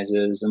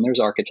sunrises and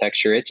there's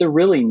architecture. It's a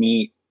really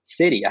neat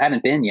city. I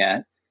haven't been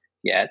yet.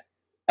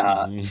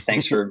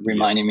 Thanks for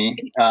reminding me.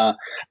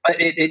 But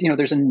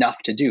there's enough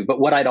to do. But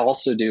what I'd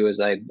also do is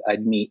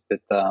I'd meet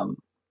with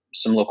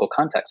some local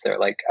contacts there.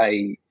 Like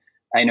I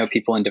know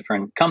people in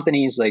different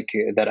companies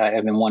that I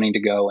have been wanting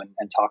to go and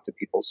talk to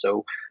people.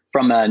 So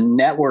from a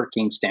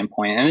networking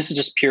standpoint, and this is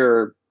just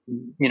pure,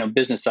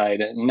 business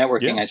side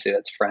networking, I'd say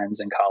that's friends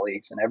and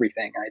colleagues and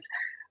everything.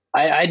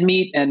 I'd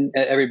meet and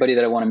everybody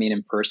that I want to meet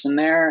in person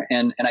there,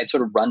 and I'd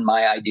sort of run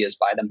my ideas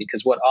by them,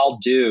 because what I'll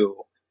do,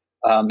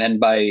 and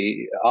by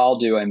I'll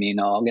do, I mean,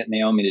 I'll get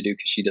Naomi to do,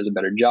 because she does a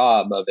better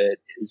job of it,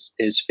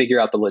 is figure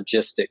out the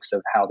logistics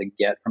of how to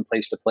get from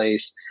place to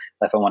place.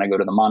 If I want to go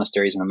to the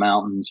monasteries in the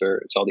mountains or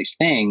it's all these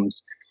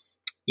things,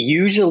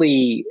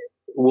 usually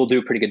we'll do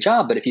a pretty good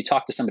job. But if you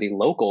talk to somebody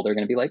local, they're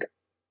going to be like,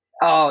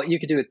 oh, you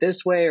could do it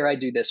this way, or I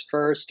do this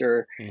first,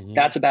 or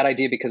that's a bad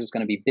idea because it's going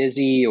to be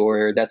busy,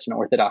 or that's an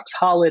Orthodox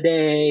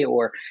holiday,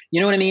 or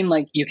you know what I mean?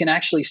 Like you can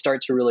actually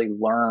start to really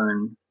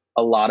learn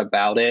a lot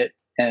about it.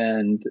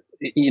 And,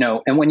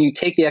 and when you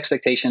take the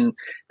expectation,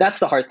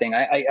 that's the hard thing.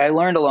 I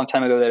learned a long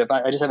time ago that if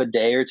I just have a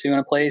day or two in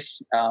a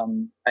place,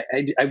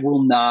 I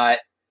will not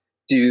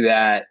do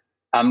that.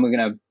 I'm going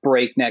to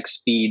breakneck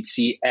speed,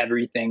 see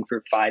everything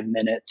for 5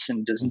 minutes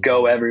and just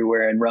go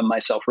everywhere and run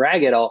myself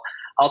ragged. I'll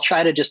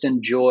try to just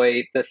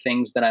enjoy the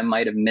things that I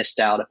might have missed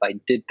out if I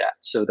did that.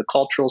 So the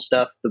cultural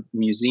stuff, the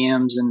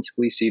museums in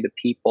Tbilisi, the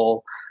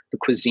people, the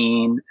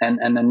cuisine, and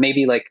then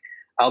maybe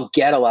I'll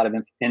get a lot of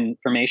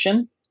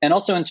information and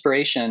also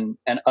inspiration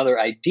and other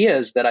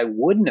ideas that I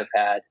wouldn't have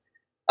had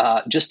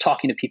just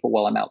talking to people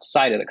while I'm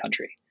outside of the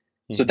country.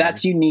 So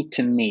that's unique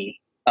to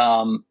me.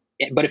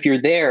 But if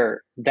you're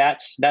there,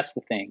 that's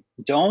the thing.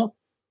 Don't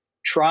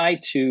try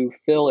to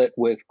fill it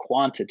with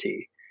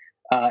quantity.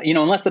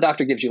 Unless the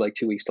doctor gives you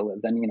 2 weeks to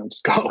live, then,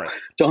 just go,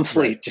 don't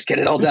sleep, just get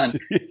it all done.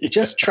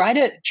 Just try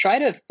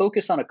to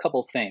focus on a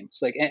couple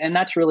things. And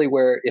that's really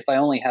where, if I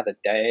only have a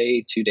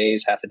day, 2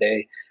 days, half a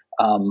day,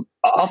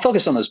 I'll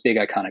focus on those big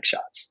iconic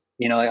shots.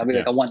 I'll be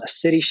I want a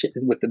city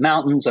with the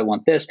mountains. I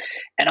want this.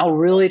 And I'll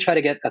really try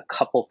to get a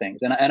couple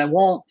things. And I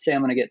won't say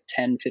I'm going to get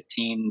 10,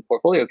 15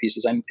 portfolio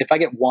pieces. If I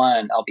get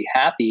one, I'll be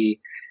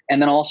happy.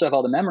 And then I'll also have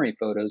all the memory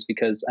photos,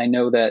 because I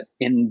know that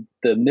in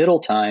the middle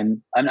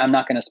time, I'm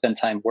not going to spend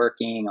time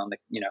working on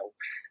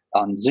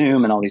on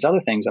Zoom and all these other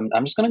things. I'm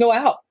just going to go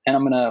out and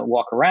I'm going to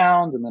walk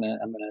around. I'm going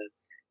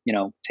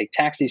to take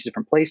taxis to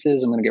different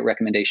places. I'm going to get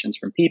recommendations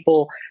from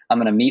people. I'm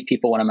going to meet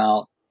people when I'm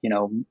out,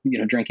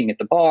 drinking at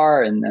the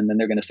bar, and then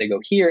they're going to say,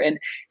 go here. And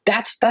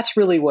that's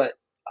really what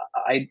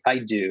I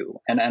do.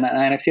 And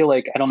I feel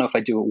like, I don't know if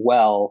I do it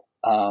well.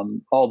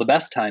 All the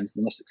best times,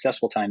 the most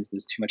successful times,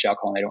 there's too much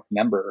alcohol and I don't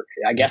remember.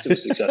 I guess it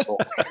was successful.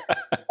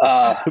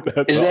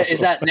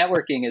 Is that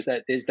networking?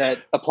 Is that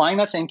applying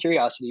that same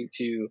curiosity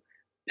to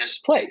this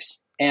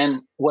place?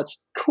 And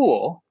what's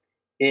cool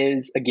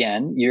is,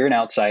 again, you're an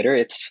outsider.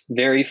 It's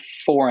very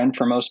foreign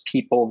for most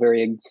people.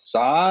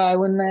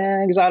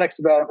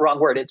 Exotic's about wrong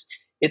word.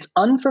 it's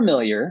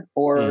unfamiliar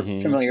or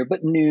Mm-hmm. familiar,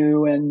 but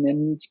new and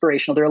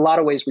inspirational. There are a lot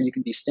of ways where you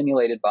can be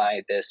stimulated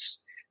by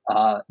this,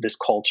 this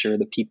culture,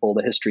 the people,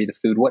 the history, the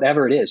food,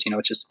 whatever it is.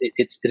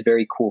 It's a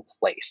very cool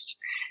place.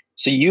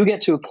 So you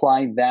get to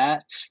apply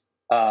that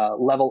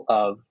level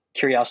of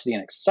curiosity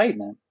and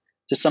excitement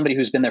to somebody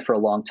who's been there for a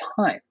long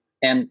time.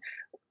 And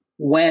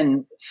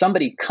when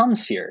somebody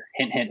comes here,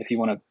 hint, hint, if you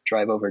want to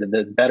drive over to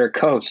the better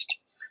coast,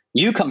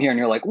 you come here and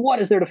you're like, what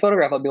is there to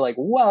photograph? I'll be like,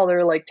 well, there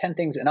are like 10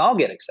 things, and I'll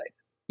get excited,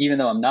 even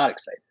though I'm not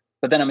excited.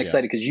 But then I'm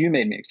excited because you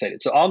made me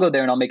excited. So I'll go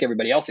there and I'll make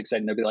everybody else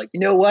excited. And they'll be like,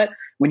 you know what?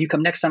 When you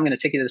come next time, I'm going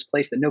to take you to this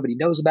place that nobody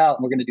knows about,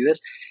 and we're going to do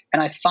this.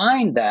 And I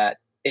find that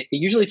it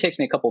usually takes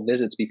me a couple of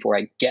visits before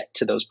I get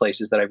to those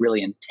places that I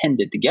really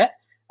intended to get.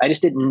 I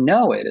just didn't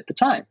know it at the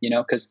time,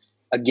 because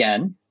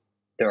again,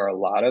 there are a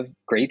lot of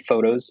great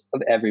photos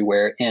of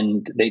everywhere,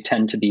 and they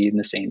tend to be in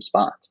the same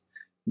spot.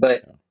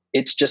 But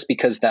it's just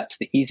because that's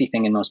the easy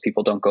thing, and most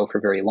people don't go for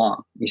very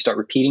long. You start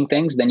repeating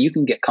things, then you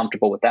can get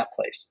comfortable with that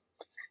place.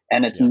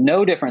 And it's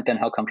no different than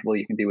how comfortable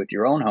you can be with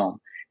your own home.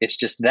 It's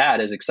just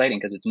that is exciting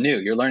because it's new.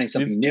 You're learning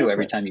something new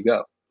every time you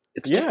go.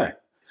 It's different.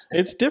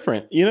 It's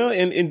different.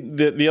 And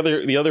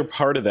the other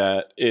part of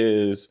that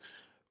is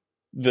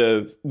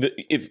it's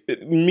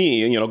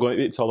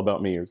all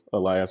about me,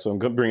 Elia. So I'm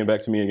going to bring it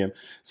back to me again.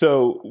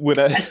 So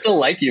I still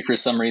like you for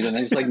some reason.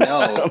 It's like, no,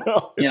 I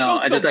talk to him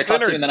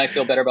and then I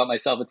feel better about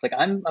myself. It's like,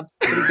 I'm a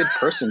pretty good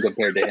person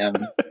compared to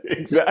him.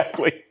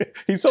 Exactly.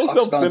 He's so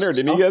self-centered,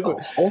 and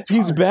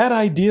he's bad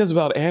ideas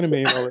about anime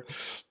and all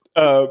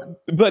that.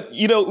 But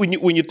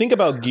when you think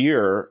about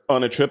gear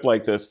on a trip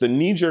like this, the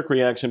knee-jerk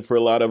reaction for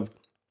a lot of,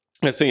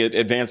 let's say,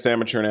 advanced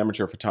amateur and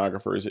amateur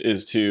photographers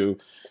is to,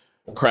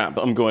 crap,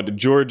 I'm going to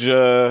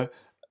Georgia.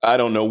 I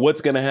don't know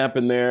what's going to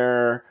happen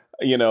there.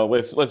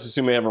 Let's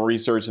assume they haven't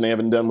researched and they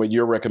haven't done what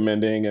you're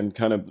recommending and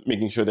kind of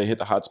making sure they hit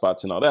the hot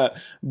spots and all that.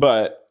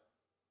 But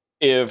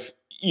if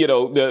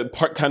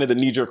the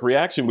knee-jerk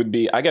reaction would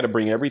be, I got to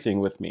bring everything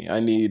with me. I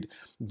need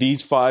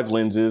these 5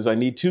 lenses. I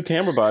need 2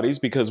 camera bodies,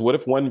 because what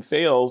if one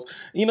fails?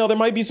 There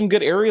might be some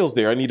good aerials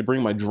there. I need to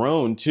bring my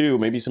drone too,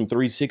 maybe some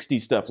 360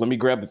 stuff. Let me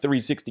grab the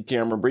 360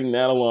 camera, bring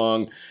that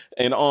along,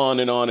 and on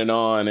and on and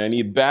on. I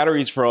need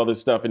batteries for all this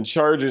stuff and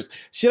chargers.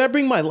 Should I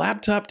bring my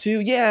laptop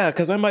too? Yeah,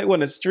 because I might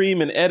want to stream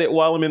and edit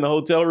while I'm in the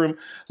hotel room.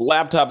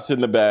 Laptop's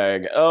in the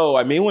bag. Oh,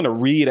 I may want to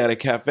read at a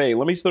cafe.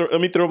 Let me throw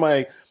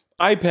my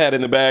iPad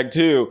in the bag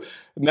too.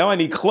 Now I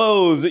need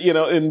clothes,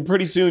 and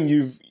pretty soon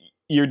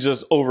you're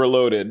just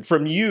overloaded.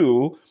 From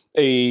you,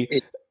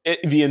 the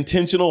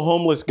intentional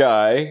homeless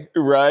guy,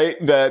 right,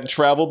 that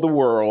traveled the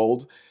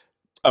world,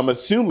 I'm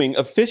assuming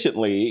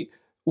efficiently.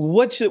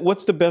 What's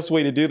the best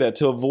way to do that,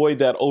 to avoid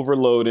that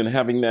overload and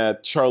having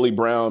that Charlie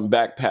Brown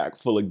backpack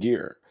full of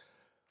gear?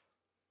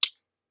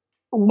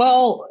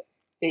 Well,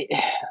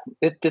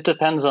 it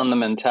depends on the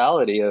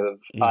mentality of,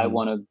 I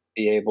want to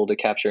be able to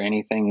capture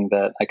anything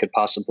that I could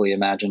possibly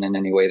imagine in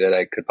any way that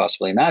I could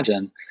possibly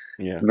imagine,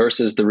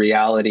 versus the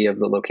reality of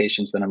the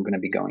locations that I'm going to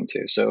be going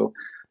to. So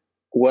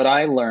what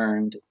I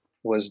learned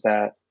was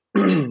that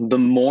the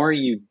more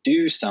you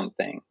do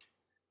something,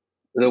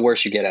 the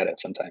worse you get at it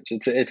sometimes.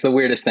 It's the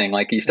weirdest thing.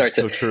 Like you start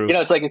to,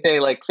 it's like, okay,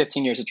 like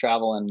 15 years of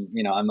travel and,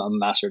 I'm a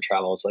master of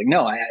travel. It's like,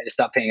 no, I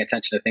stopped paying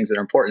attention to things that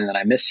are important, and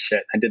then I miss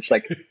shit. I did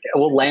like,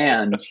 we'll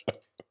land.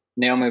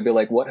 Naomi would be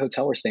like, what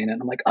hotel we're staying at?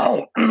 And I'm like,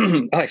 I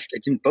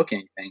didn't book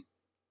anything.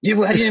 You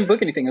didn't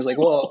book anything. I was like,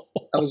 well,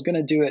 I was going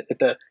to do it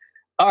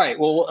all right,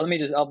 well,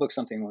 I'll book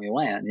something when we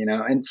land,?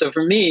 And so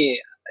for me,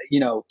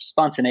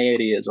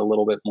 spontaneity is a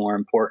little bit more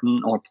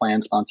important, or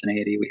planned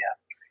spontaneity.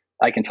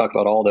 I can talk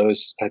about all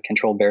those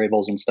controlled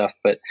variables and stuff,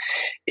 but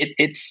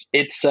it's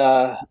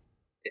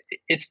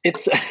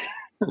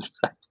I'm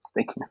just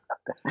thinking about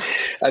that.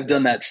 I've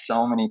done that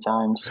so many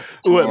times.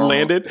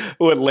 Landed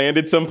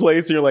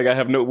someplace and you're like,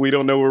 we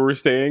don't know where we're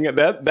staying.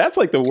 That's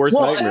like the worst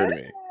nightmare to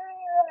me.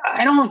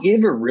 I don't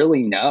ever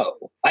really know.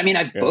 I mean,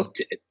 I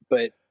booked it,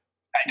 but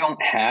I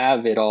don't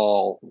have it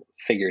all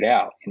figured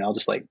out. I'll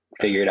just like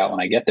figure it out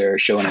when I get there,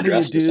 show an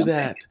address. How do you do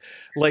that?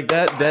 Like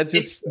that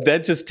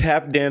just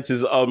tap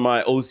dances on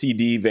my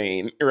OCD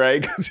vein,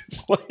 right? Because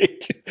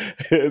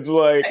it's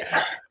like,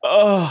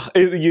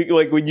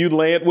 like when you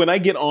land, when I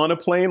get on a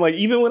plane, like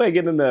even when I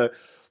get in the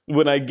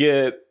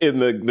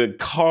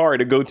car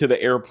to go to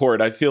the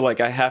airport, I feel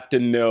like I have to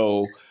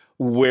know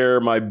where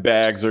my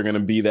bags are going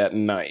to be that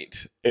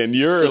night. And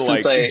you're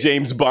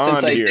James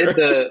Bond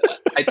here.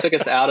 I took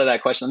us out of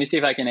that question. Let me see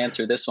if I can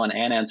answer this one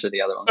and answer the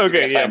other one.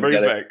 Okay, yeah, bring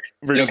us back.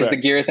 Because the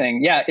gear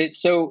thing. Yeah,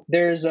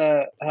 there's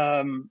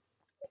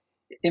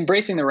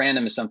embracing the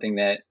random is something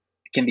that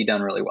can be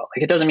done really well.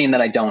 Like, it doesn't mean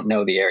that I don't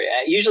know the area.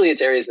 Usually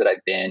it's areas that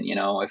I've been,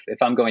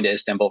 if I'm going to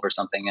Istanbul for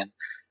something and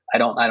I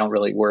don't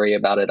really worry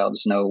about it. I'll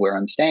just know where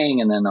I'm staying,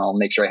 and then I'll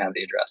make sure I have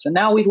the address. And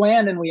now we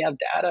land and we have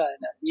data.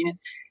 And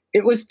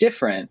it was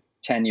different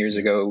 10 years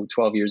ago,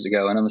 12 years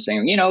ago. And I'm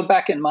saying,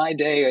 back in my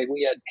day,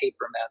 we had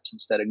paper maps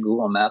instead of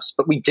Google Maps,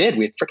 but we had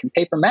freaking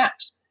paper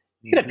maps.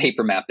 You had a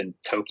paper map in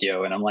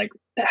Tokyo. And I'm like,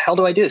 the hell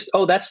do I do this?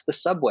 Oh, that's the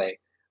subway.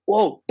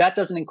 Whoa, that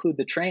doesn't include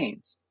the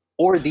trains.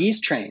 or these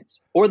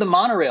trains, or the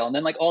monorail, and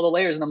then like all the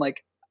layers. And I'm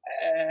like,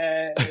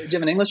 do you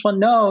have an English one?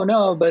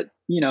 No, but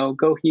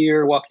go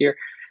here, walk here.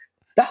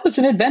 That was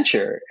an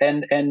adventure,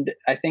 and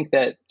I think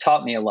that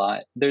taught me a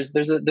lot. There's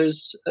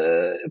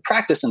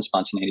practice in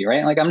spontaneity,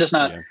 right? Like I'm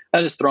not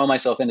just throwing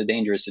myself into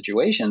dangerous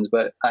situations,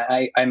 but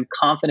I'm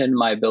confident in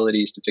my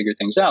abilities to figure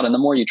things out. And the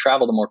more you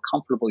travel, the more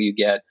comfortable you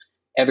get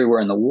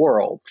everywhere in the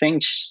world.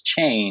 Things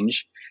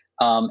change,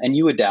 and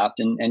you adapt,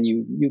 and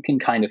you can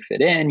kind of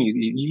fit in.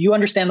 You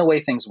understand the way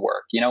things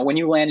work. When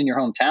you land in your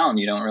hometown,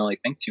 you don't really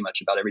think too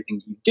much about everything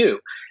that you do.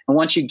 And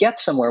once you get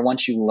somewhere,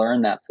 once you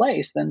learn that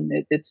place, then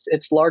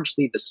it's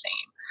largely the same.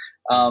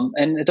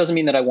 And it doesn't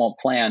mean that I won't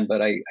plan,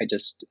 but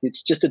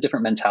it's just a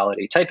different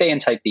mentality, type A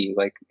and type B,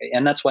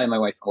 and that's why my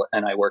wife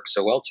and I work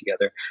so well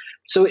together.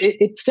 So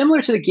it's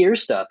similar to the gear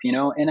stuff,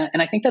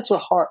 and I think that's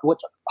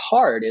what's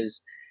hard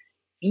is,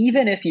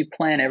 even if you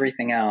plan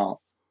everything out,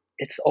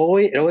 it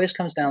always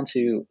comes down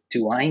to,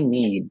 do I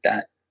need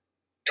that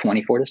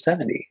 24 to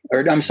 70,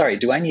 or I'm sorry,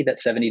 do I need that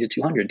 70 to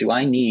 200? Do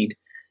I need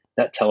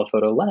that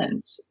telephoto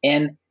lens?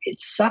 And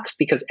it sucks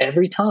because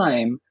every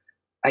time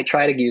I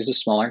try to use a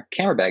smaller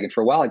camera bag, and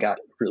for a while I got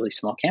a really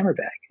small camera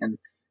bag,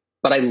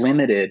 but I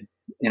limited,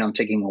 I'm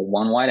taking a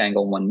one wide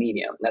angle, one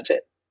medium, that's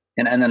it.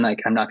 And then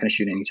I'm not going to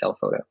shoot any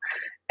telephoto.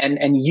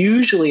 And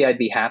usually I'd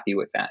be happy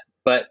with that.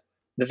 But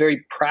the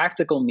very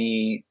practical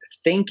me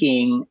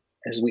thinking,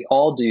 as we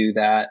all do,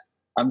 that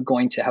I'm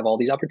going to have all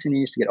these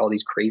opportunities to get all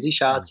these crazy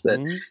shots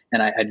and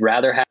I'd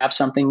rather have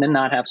something than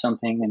not have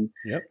something.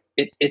 And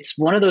it's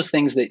one of those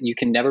things that you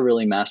can never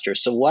really master.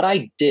 So what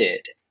I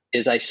did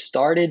is I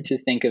started to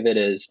think of it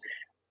as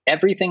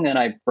everything that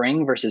I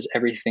bring versus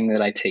everything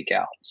that I take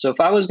out. So if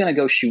I was going to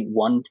go shoot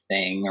one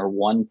thing or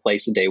one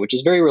place a day, which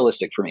is very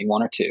realistic for me,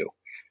 one or two,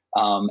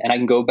 and I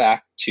can go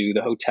back to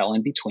the hotel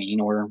in between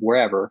or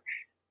wherever,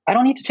 I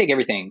don't need to take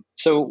everything.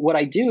 So what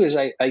I do is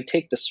I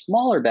take the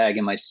smaller bag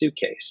in my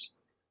suitcase.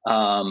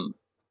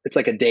 It's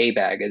like a day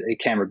bag, a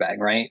camera bag,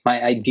 right? My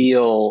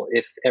ideal,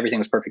 if everything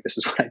was perfect, this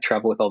is what I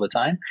travel with all the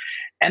time.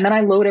 And then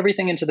I load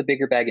everything into the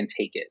bigger bag and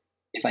take it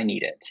if I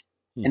need it.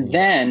 And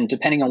then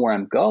depending on where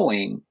I'm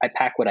going, I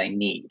pack what I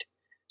need.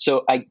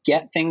 So I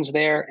get things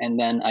there and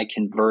then I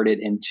convert it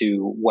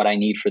into what I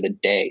need for the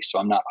day. So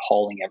I'm not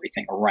hauling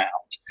everything around.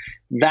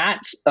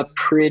 That's a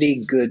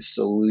pretty good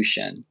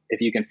solution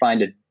if you can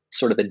find a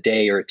sort of a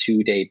day or a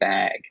 2-day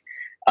bag.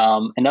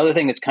 Another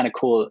thing that's kind of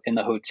cool in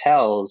the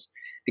hotels,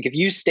 like if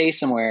you stay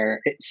somewhere,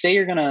 say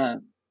you're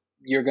gonna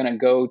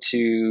go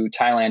to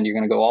Thailand, you're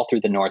gonna go all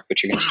through the north,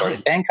 but you're gonna start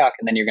in Bangkok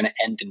and then you're gonna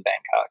end in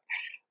Bangkok.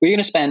 Well, you're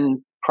gonna spend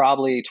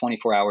probably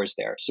 24 hours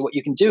there. So what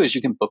you can do is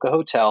you can book a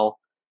hotel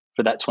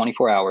for that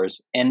 24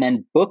 hours and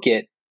then book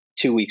it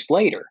 2 weeks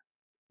later.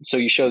 So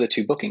you show the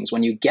 2 bookings.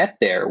 When you get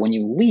there, when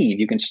you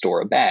leave, you can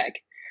store a bag.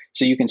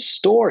 So you can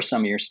store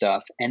some of your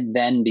stuff and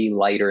then be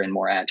lighter and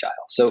more agile.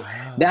 So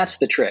that's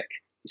the trick.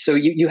 So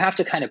you have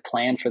to kind of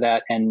plan for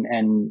that. And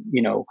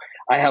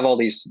I have all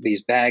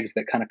these bags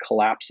that kind of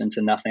collapse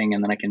into nothing.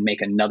 And then I can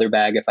make another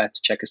bag if I have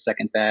to check a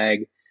second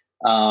bag.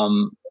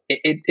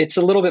 It's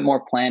a little bit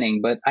more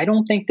planning, but I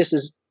don't think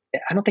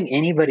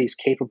anybody's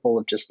capable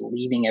of just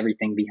leaving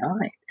everything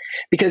behind.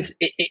 Because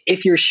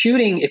if you're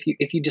shooting,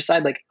 if you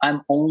decide like,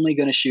 I'm only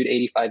going to shoot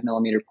 85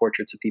 millimeter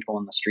portraits of people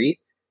on the street,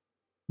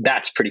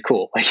 that's pretty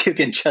cool. Like you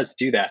can just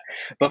do that.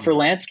 But for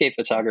landscape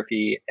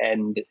photography,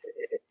 and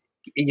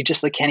you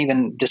just can't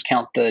even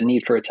discount the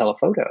need for a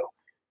telephoto.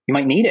 You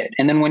might need it.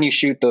 And then when you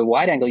shoot the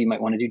wide angle, you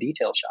might want to do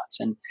detail shots.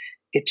 And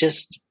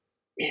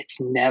it's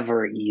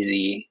never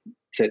easy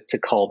to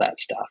call that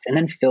stuff. And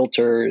then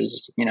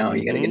filters, you got to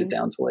get it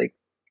down to like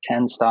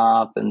 10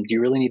 stop. And do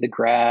you really need the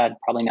grad?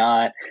 Probably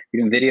not.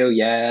 You're doing video?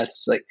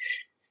 Yes. Like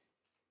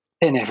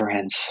it never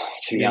ends,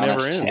 to be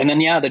honest. And then,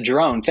 the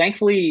drone,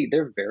 thankfully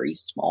they're very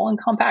small and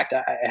compact.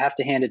 I have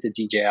to hand it to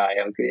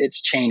DJI. It's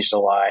changed a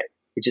lot.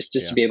 It just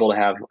to be able to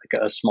have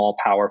like a small,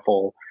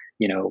 powerful,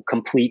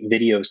 complete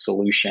video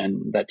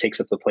solution that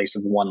takes up the place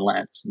of one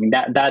lens. I mean,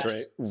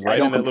 that's right. I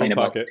don't complain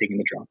about taking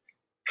the drone.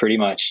 Pretty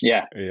much.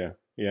 Yeah.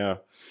 Yeah.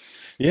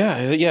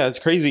 It's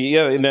crazy.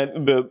 Yeah. And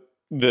that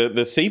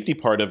the safety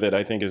part of it,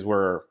 I think, is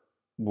where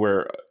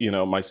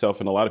myself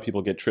and a lot of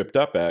people get tripped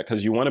up at,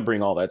 because you want to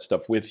bring all that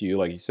stuff with you,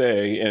 like you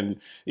say.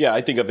 And I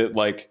think of it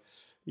like,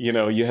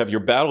 you have your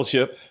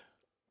battleship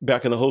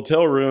back in the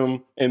hotel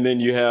room, and then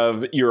you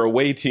have your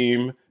away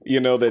team,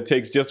 that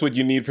takes just what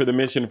you need for the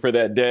mission for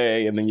that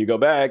day. And then you go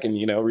back and,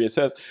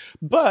 reassess.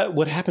 But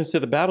what happens to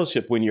the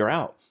battleship when you're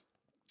out?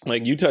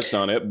 Like you touched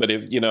on it, but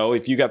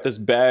if you got this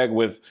bag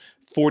with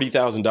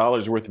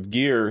 $40,000 worth of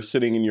gear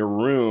sitting in your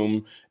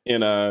room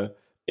in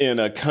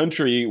a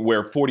country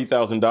where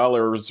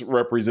 $40,000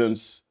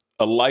 represents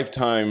a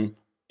lifetime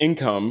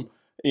income,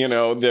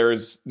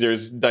 there's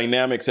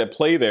dynamics at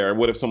play there.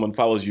 What if someone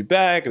follows you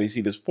back and they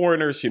see this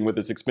foreigner shooting with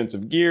this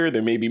expensive gear?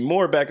 There may be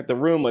more back at the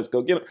room. Let's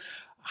go get them.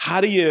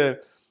 How do you,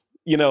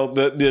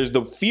 there's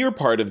the fear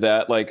part of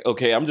that. Like,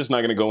 okay, I'm just not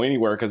going to go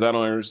anywhere because I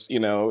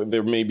don't,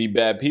 there may be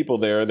bad people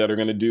there that are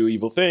going to do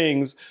evil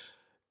things.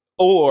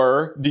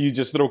 Or do you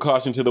just throw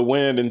caution to the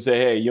wind and say,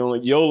 hey,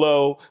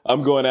 YOLO,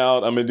 I'm going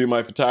out, I'm going to do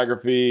my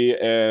photography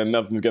and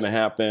nothing's going to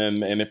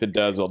happen. And if it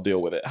does, I'll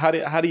deal with it. How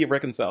do you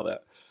reconcile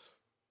that?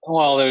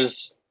 Well,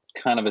 there's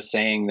kind of a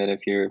saying that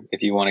if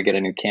you want to get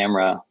a new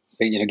camera,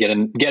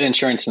 get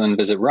insurance and then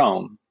visit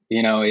Rome.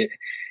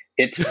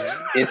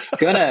 It's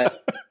gonna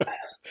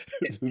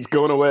it's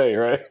going away,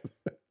 right?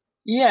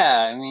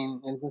 Yeah, I mean,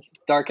 this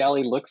dark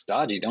alley looks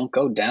dodgy. Don't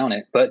go down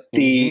it. But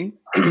there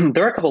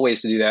are a couple of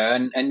ways to do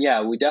that, and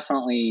yeah, we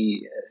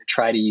definitely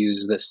try to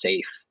use the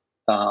safe.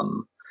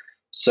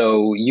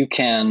 So you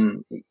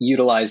can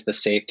utilize the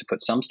safe to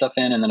put some stuff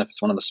in, and then if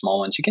it's one of the small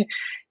ones, you can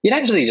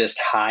actually just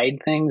hide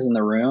things in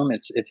the room.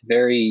 It's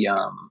very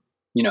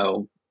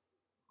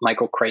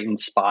Michael Crichton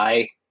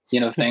Spy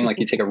thing. Like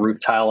you take a roof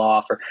tile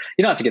off, or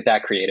you don't have to get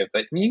that creative,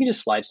 but you can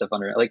just slide stuff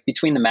under it, like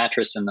between the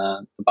mattress and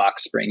the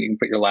box spring. You can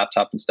put your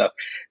laptop and stuff.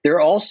 There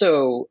are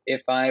also,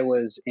 if I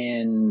was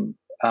in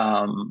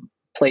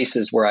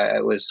places where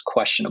I was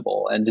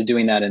questionable, and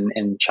doing that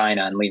in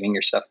China and leaving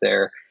your stuff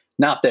there,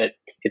 not that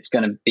it's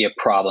going to be a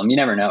problem. You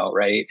never know,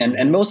 right?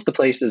 And most of the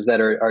places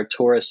that are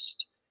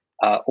tourist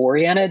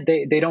oriented,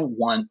 they don't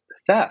want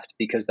theft,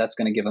 because that's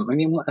going to give them. I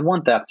mean,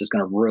 one theft is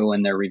going to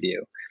ruin their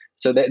review.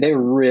 So they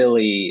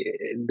really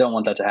don't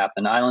want that to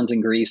happen. Islands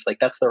in Greece, like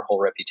that's their whole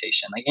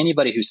reputation. Like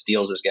anybody who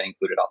steals is getting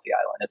booted off the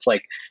island. It's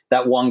like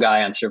that one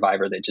guy on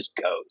Survivor that just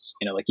goes,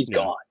 like he's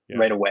gone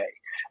right away.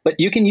 But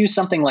you can use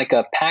something like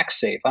a pack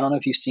safe. I don't know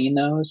if you've seen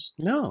those.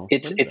 No.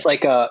 It's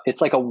like a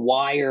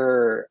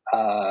wire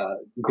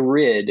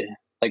grid.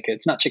 Like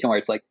it's not chicken wire.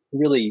 It's like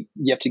really,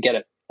 you have to get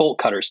bolt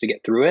cutters to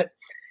get through it.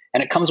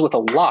 And it comes with a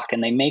lock,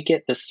 and they make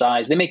it the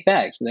size. They make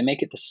bags, but they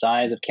make it the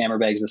size of camera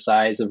bags, the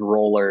size of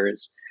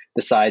rollers,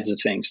 the sides of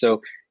things.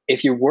 So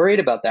if you're worried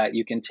about that,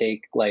 you can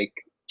take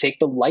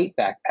the light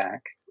backpack,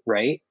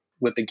 right,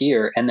 with the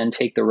gear, and then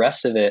take the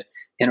rest of it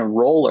in a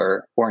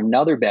roller or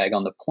another bag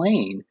on the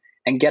plane,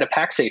 and get a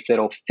pack safe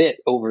that'll fit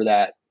over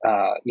that,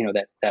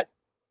 that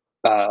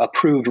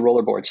approved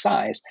rollerboard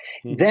size.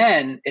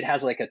 Then it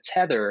has like a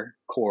tether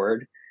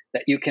cord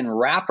that you can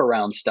wrap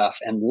around stuff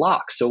and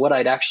lock. So what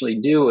I'd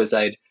actually do is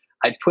I'd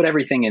put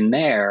everything in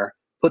there,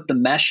 put the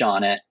mesh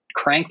on it,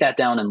 crank that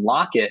down and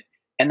lock it.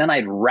 And then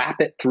I'd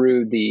wrap it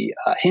through the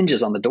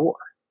hinges on the door,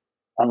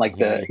 on like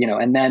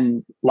and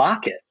then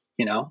lock it,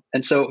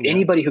 And so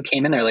anybody who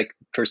came in there, like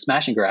for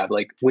smash and grab,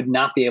 like would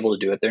not be able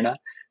to do it. They're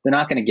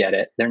not going to get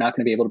it. They're not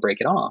going to be able to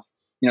break it off.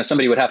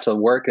 Somebody would have to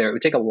work there. It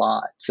would take a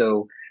lot.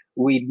 So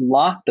we'd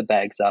lock the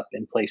bags up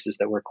in places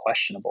that were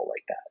questionable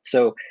like that.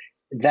 So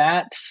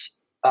that's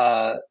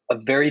a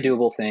very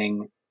doable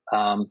thing.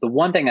 The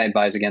one thing I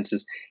advise against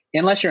is,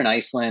 unless you're in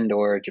Iceland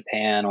or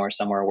Japan or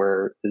somewhere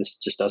where this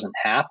just doesn't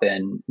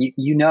happen, I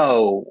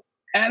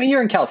mean,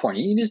 you're in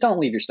California, you just don't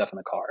leave your stuff in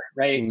the car,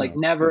 right? Like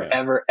never,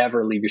 ever,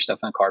 ever leave your stuff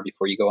in the car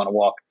before you go on a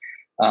walk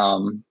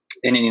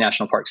in any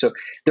national park. So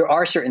there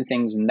are certain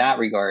things in that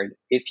regard.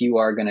 If you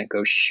are going to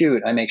go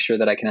shoot, I make sure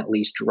that I can at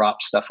least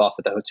drop stuff off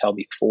at the hotel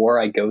before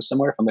I go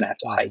somewhere if I'm going to have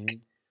to hike.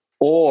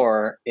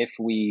 Or if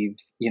we've,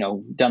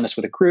 done this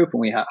with a group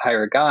and we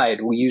hire a guide,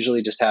 we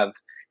usually just have,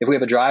 if we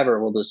have a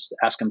driver, we'll just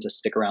ask them to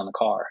stick around the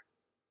car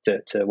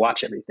to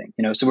watch everything,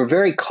 So we're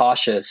very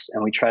cautious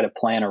and we try to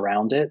plan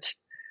around it.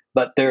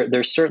 But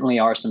there certainly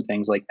are some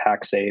things like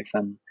PackSafe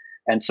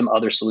and some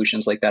other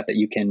solutions like that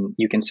you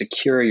can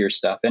secure your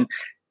stuff. And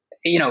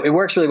it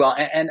works really well.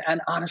 And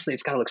honestly,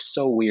 it's got to look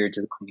so weird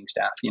to the cleaning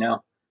staff,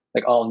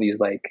 like all of these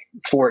like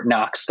Fort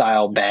Knox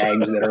style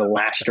bags that are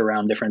lashed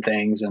around different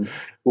things and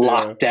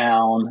locked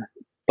down.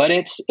 But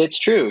it's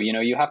true,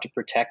 you have to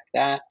protect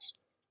that.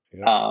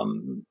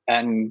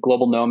 And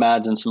Global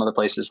Nomads and some other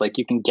places, like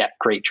you can get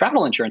great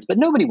travel insurance, but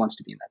nobody wants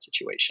to be in that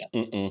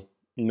situation.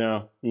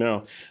 No.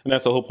 And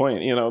that's the whole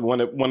point.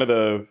 One of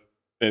the,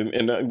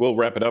 and we'll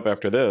wrap it up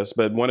after this,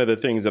 but one of the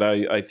things that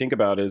I think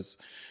about is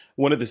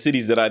one of the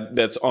cities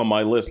that's on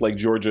my list, like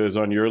Georgia is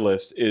on your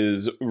list,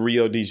 is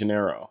Rio de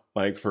Janeiro,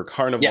 like for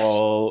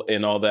Carnival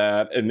and all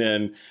that. And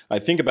then I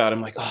think about it,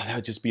 I'm like, oh, that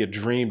would just be a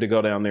dream to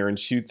go down there and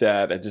shoot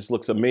that. It just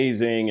looks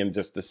amazing. And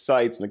just the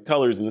sights and the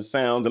colors and the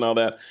sounds and all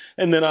that.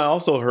 And then I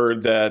also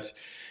heard that,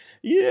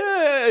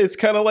 it's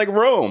kind of like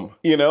Rome,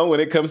 when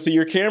it comes to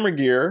your camera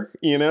gear,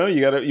 you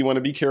want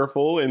to be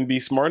careful and be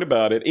smart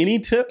about it. Any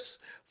tips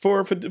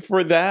for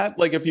that?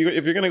 Like if you're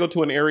going to go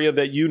to an area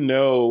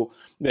that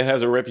that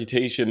has a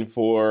reputation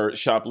for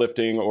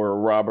shoplifting or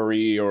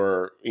robbery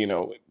or,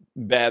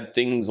 bad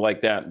things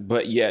like that,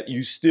 but yet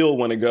you still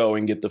want to go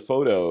and get the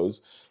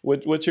photos,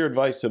 what's your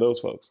advice to those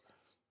folks?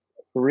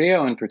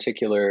 Rio in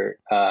particular,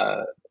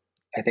 I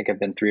think I've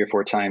been 3 or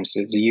 4 times.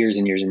 It was years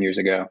and years and years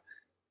ago.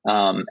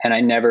 And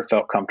I never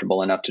felt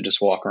comfortable enough to just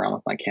walk around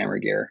with my camera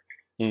gear,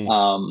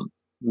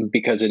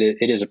 because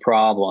it is a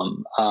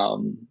problem.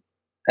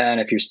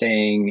 And if you're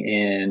staying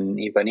in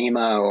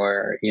Ipanema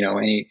or,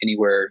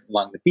 anywhere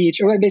along the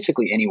beach or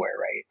basically anywhere,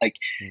 right? Like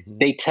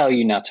they tell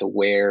you not to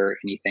wear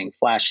anything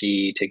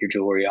flashy, take your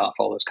jewelry off,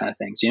 all those kind of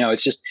things.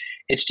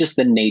 It's just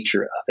the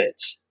nature of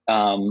it.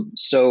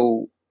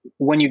 So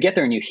when you get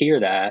there and you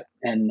hear that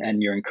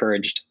and you're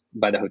encouraged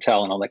by the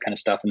hotel and all that kind of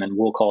stuff. And then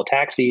we'll call a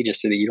taxi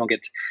just so that you don't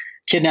get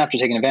kidnapped or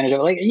taken advantage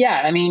of. Like,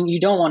 yeah, I mean, you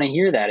don't want to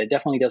hear that. It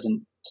definitely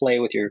doesn't play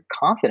with your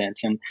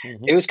confidence. And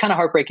it was kind of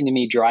heartbreaking to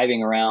me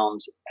driving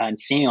around and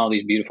seeing all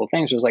these beautiful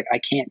things. It was like, I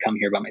can't come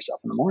here by myself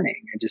in the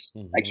morning.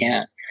 I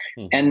can't.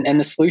 And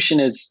the solution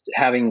is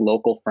having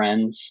local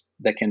friends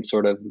that can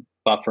sort of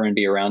buffer and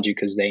be around you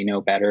because they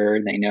know better.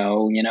 They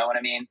know, you know what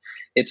I mean?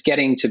 It's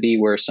getting to be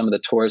where some of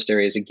the tourist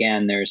areas,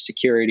 again, there's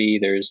security,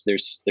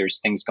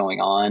 there's things going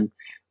on,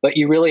 but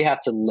you really have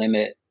to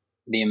limit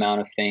the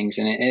amount of things.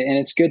 And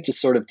it's good to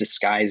sort of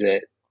disguise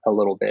it a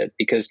little bit,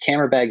 because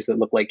camera bags that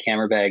look like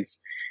camera bags,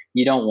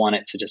 you don't want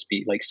it to just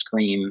be like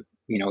scream,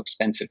 you know,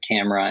 expensive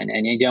camera,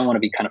 and you don't want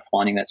to be kind of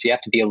flaunting that. So you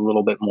have to be a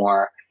little bit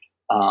more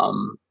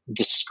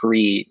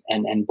discreet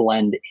and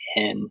blend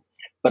in.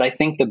 But I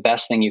think the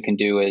best thing you can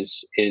do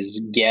is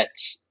get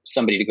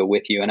somebody to go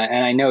with you. And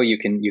I know you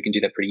can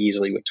do that pretty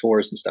easily with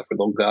tours and stuff where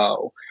they'll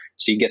go.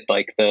 So you get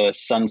like the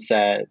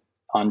sunset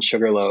on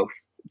Sugarloaf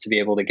to be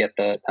able to get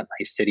that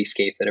nice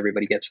cityscape that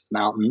everybody gets with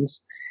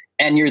mountains.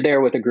 And you're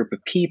there with a group of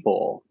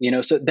people, you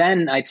know. So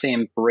then I'd say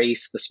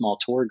embrace the small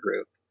tour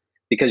group,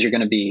 because you're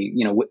going to be,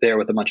 you know, there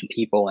with a bunch of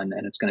people, and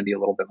it's going to be a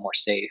little bit more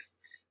safe.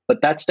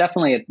 But that's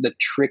definitely the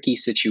tricky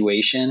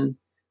situation.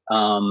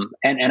 And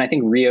I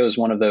think Rio is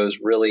one of those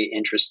really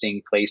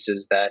interesting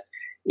places that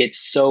it's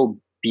so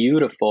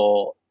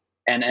beautiful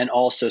and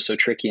also so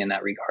tricky in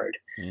that regard.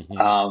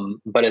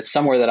 But it's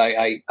somewhere that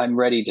I'm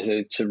ready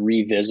to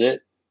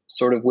revisit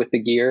sort of with the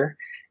gear.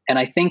 And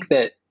I think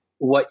that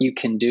what you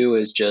can do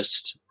is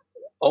just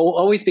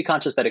always be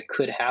conscious that it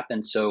could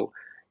happen. So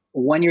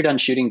when you're done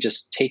shooting,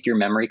 just take your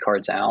memory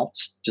cards out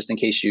just in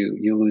case you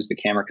lose the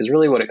camera. Because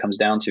really what it comes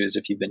down to is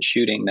if you've been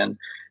shooting, then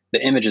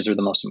the images are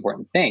the most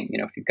important thing, you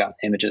know, if you've got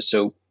images.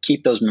 So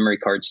keep those memory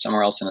cards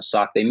somewhere else in a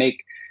sock. They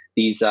make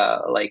these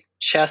like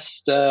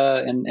chest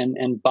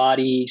and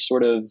body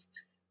sort of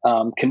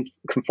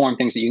conform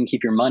things that you can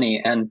keep your money.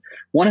 And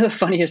one of the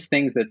funniest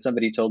things that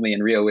somebody told me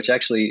in Rio, which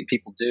actually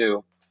people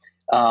do,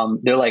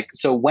 they're like,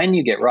 so when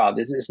you get robbed,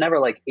 it's never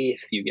like if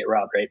you get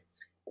robbed, right?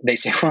 They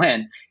say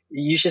when.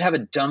 You should have a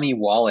dummy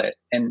wallet.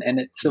 And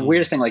it's the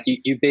weirdest thing. Like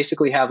you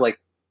basically have like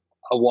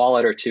a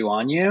wallet or two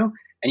on you,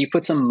 and you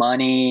put some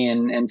money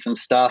and some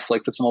stuff,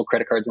 like put some old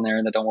credit cards in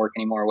there that don't work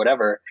anymore or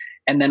whatever.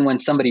 And then when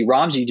somebody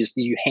robs you,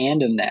 you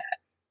hand them that,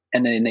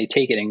 and then they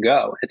take it and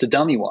go. It's a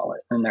dummy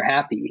wallet, and they're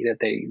happy that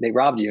they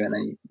robbed you, and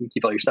then you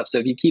keep all your stuff. So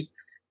if you keep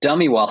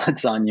dummy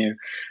wallets on you,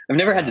 I've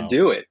never had to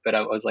do it, but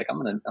I was like,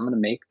 I'm gonna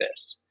make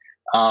this.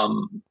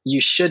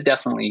 You should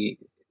definitely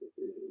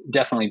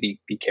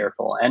be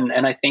careful.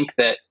 And I think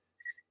that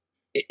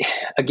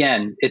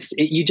again,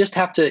 you just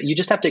have to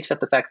accept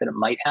the fact that it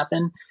might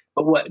happen.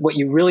 But what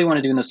you really want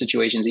to do in those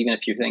situations, even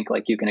if you think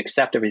like you can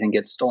accept everything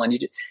gets stolen,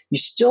 you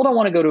still don't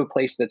want to go to a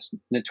place that's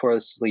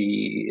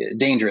notoriously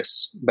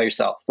dangerous by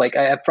yourself. Like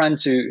I have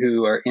friends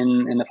who are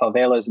in the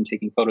favelas and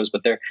taking photos,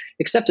 but they're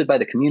accepted by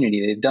the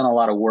community. They've done a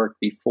lot of work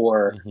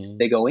before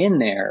they go in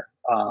there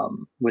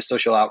with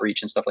social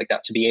outreach and stuff like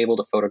that to be able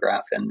to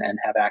photograph and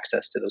have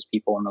access to those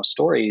people and those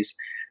stories.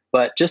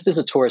 But just as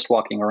a tourist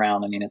walking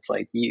around, I mean, it's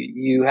like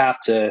you have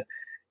to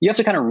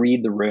kind of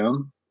read the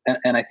room.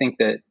 And I think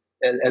that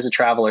as a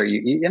traveler,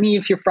 I mean,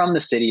 if you're from the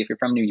city, if you're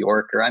from New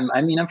York, or I'm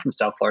from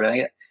South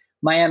Florida,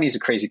 Miami is a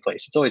crazy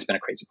place. It's always been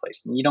a crazy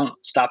place. And you don't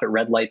stop at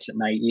red lights at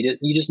night.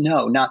 You just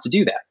know not to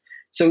do that.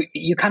 So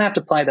you kind of have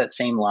to apply that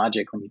same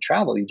logic when you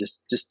travel. You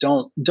just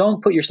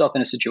don't put yourself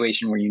in a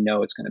situation where you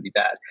know it's going to be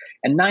bad.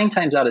 And 9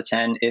 times out of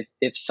 10,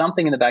 if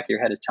something in the back of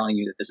your head is telling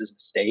you that this is a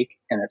mistake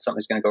and that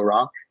something's going to go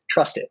wrong,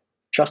 trust it.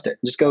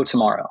 Just go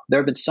tomorrow. There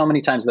have been so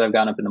many times that I've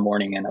gotten up in the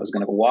morning and I was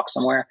going to go walk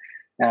somewhere,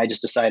 and I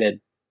just decided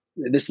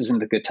this isn't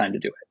the good time to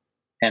do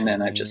it. And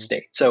then I've just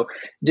stayed. So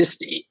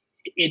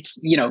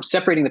it's, you know,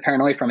 separating the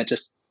paranoia from it,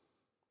 just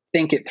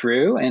think it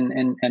through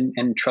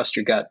and trust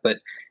your gut. But,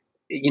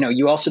 you know,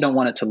 you also don't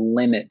want it to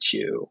limit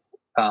you.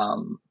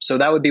 So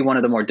that would be one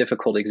of the more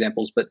difficult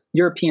examples, but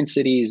European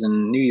cities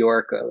and New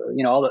York,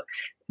 you know,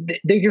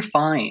 you're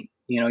fine.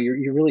 You know,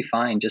 you're really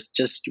fine.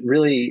 Just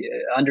really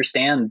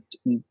understand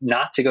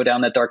not to go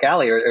down that dark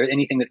alley or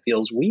anything that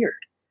feels weird.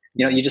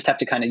 You know, you just have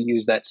to kind of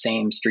use that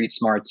same street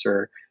smarts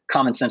or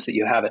common sense that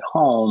you have at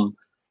home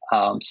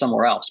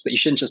somewhere else. But you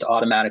shouldn't just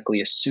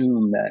automatically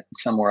assume that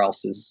somewhere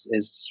else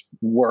is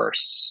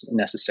worse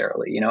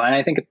necessarily. You know, and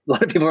I think a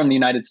lot of people from the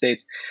United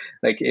States,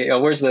 like,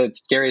 where's the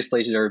scariest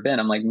place you've ever been?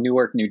 I'm like,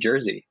 Newark, New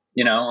Jersey.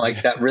 You know,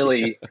 like that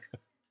really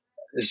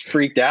is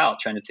freaked out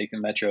trying to take the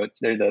metro.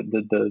 It's there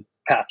the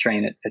PATH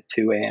train at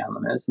 2 a.m.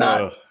 I mean, it's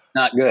not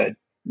good,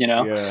 you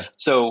know? Yeah.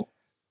 So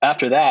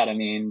after that, I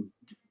mean,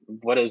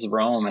 what is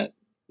Rome at,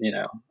 you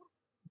know,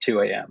 2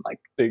 a.m.? Like,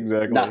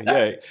 exactly.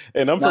 Yeah.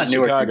 And I'm from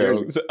Chicago.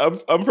 So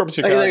I'm from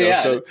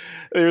Chicago. So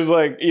there's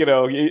like, you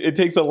know, it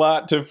takes a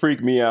lot to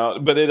freak me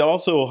out, but it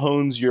also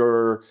hones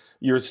your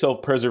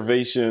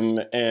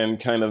self-preservation and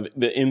kind of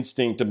the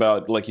instinct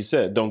about, like you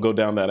said, don't go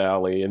down that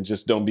alley and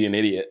just don't be an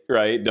idiot,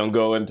 right? Don't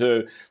go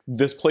into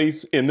this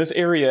place in this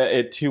area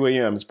at 2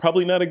 a.m. It's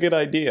probably not a good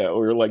idea.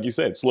 Or like you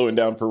said, slowing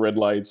down for red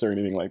lights or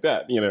anything like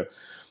that, you know?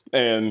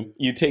 And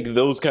you take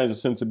those kinds of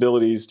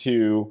sensibilities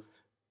to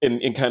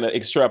and kind of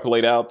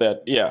extrapolate out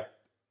that, yeah,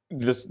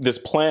 this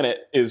planet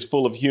is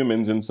full of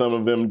humans and some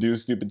of them do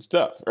stupid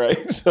stuff, right?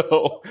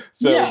 So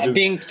yeah, just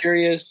being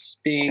curious,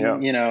 being,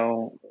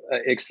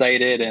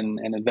 excited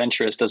and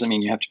adventurous doesn't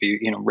mean you have to be,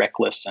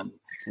 reckless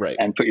right.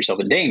 and put yourself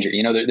in danger.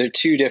 There are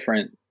two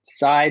different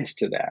sides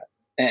to that.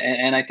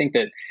 And I think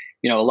that,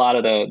 a lot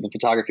of the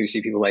photography, we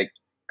see people like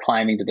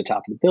climbing to the top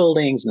of the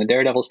buildings and the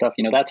daredevil stuff,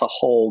 that's a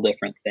whole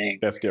different thing.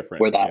 That's different.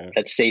 Where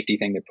that safety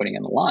thing they're putting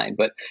in the line.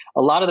 But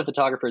a lot of the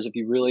photographers, if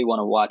you really want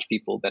to watch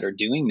people that are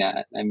doing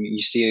that, I mean,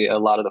 you see a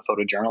lot of the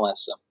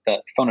photojournalism,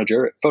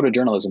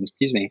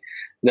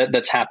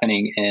 that's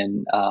happening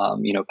in,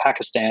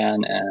 Pakistan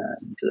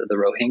and the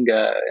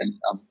Rohingya and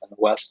in the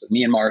west of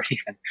Myanmar,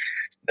 even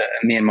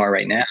Myanmar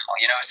right now,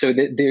 so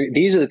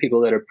these are the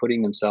people that are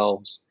putting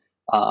themselves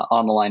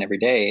on the line every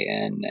day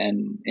and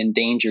in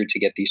danger to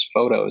get these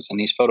photos. And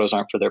these photos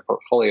aren't for their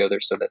portfolio; they're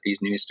so that these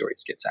news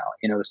stories gets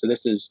out. So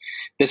this is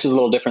a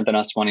little different than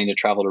us wanting to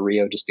travel to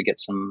Rio just to get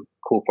some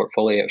cool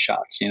portfolio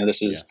shots.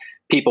 This is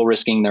people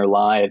risking their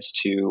lives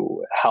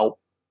to help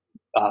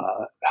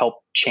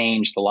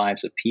change the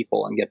lives of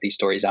people and get these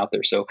stories out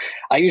there. So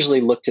I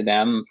usually look to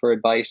them for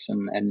advice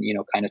and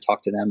kind of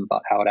talk to them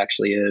about how it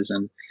actually is.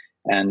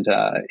 And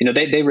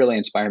they really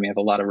inspire me. I have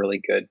a lot of really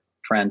good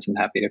friends. I'm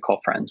happy to call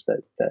friends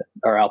that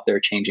are out there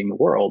changing the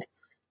world.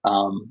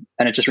 And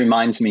it just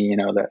reminds me,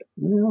 that,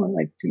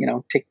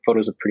 take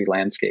photos of pretty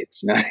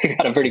landscapes, they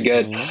got a pretty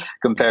good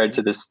compared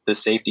to this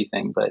safety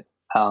thing, but,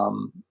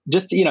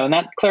 just, and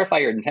that clarify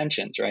your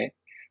intentions, right?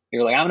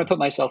 You're like, I'm going to put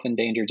myself in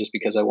danger just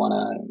because I want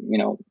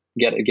to,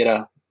 get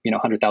a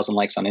 100,000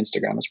 likes on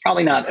Instagram. It's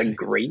probably not a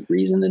great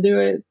reason to do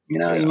it. You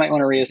might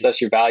want to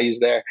reassess your values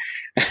there.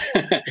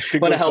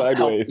 Want to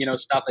help,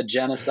 stop a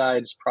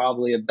genocide is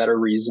probably a better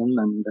reason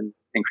than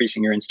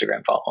increasing your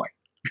Instagram following.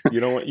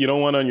 You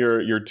don't want on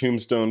your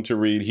tombstone to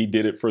read, "He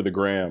did it for the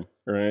gram,"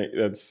 right?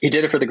 He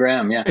did it for the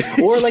gram. Yeah.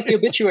 Or like the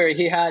obituary,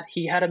 he had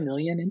 1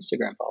 million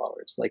Instagram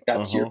followers. Like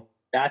that's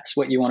that's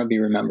what you want to be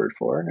remembered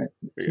for.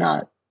 It's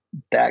not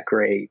that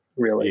great,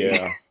 really.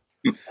 Yeah.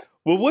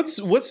 Well,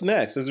 what's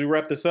next as we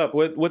wrap this up?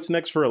 What's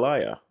next for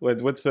Elia?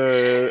 What's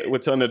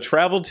on a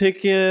travel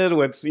ticket?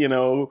 What's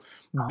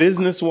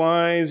business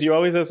wise? You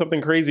always have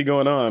something crazy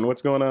going on.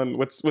 What's going on?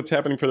 What's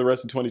happening for the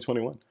rest of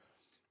 2021?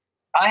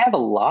 I have a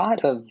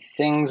lot of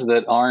things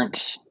that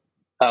aren't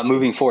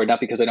moving forward, not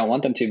because I don't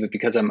want them to, but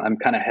because I'm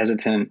kind of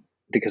hesitant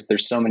because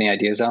there's so many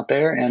ideas out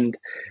there. And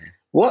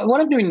what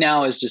I'm doing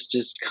now is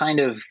just kind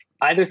of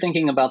either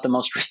thinking about the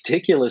most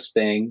ridiculous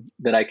thing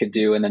that I could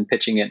do and then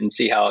pitching it and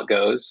see how it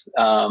goes,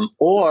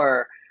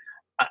 or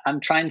I'm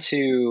trying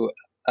to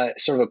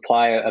sort of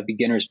apply a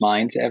beginner's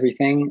mind to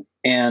everything.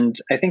 And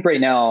I think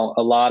right now,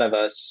 a lot of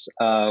us,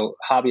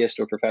 hobbyist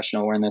or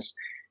professional, we're in this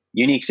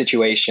unique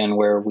situation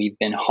where we've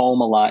been home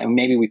a lot and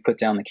maybe we put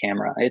down the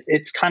camera.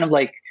 It's kind of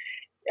like,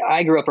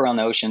 I grew up around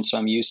the ocean, so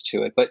I'm used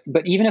to it. But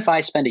even if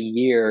I spend a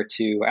year or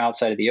two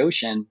outside of the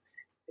ocean,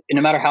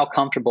 no matter how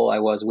comfortable I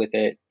was with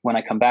it, when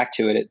I come back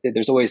to it,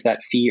 there's always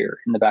that fear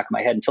in the back of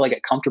my head until I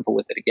get comfortable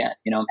with it again.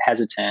 I'm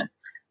hesitant.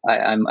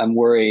 I'm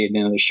worried,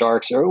 the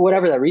sharks or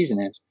whatever that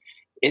reason is.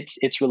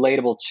 It's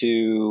relatable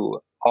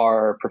to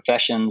our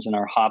professions and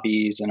our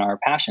hobbies and our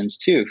passions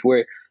too. If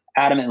we're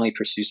adamantly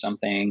pursue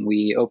something,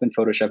 we open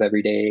Photoshop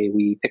every day,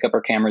 we pick up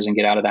our cameras and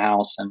get out of the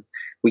house and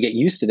we get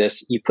used to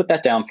this, you put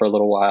that down for a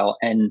little while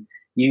and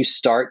you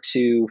start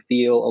to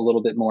feel a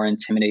little bit more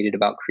intimidated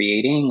about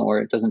creating, or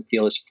it doesn't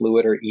feel as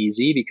fluid or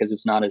easy because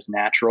it's not as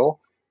natural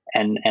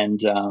and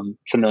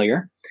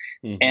familiar.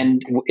 Mm-hmm.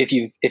 And if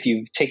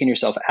you've taken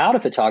yourself out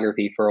of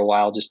photography for a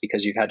while just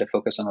because you've had to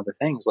focus on other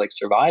things like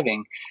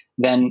surviving,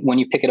 then when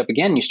you pick it up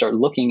again, you start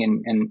looking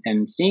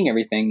and seeing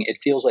everything. It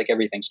feels like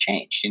everything's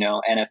changed.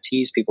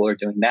 NFTs, people are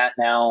doing that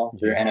now.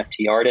 They're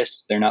NFT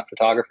artists. They're not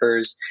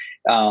photographers.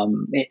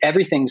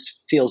 Everything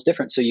feels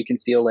different. So you can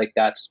feel like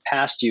that's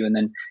past you, and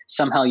then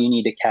somehow you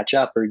need to catch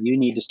up, or you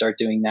need to start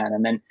doing that.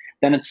 And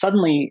then it's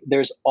suddenly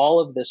there's all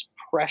of this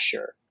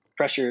pressure.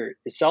 Pressure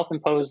is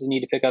self-imposed. The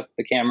need to pick up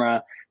the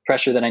camera.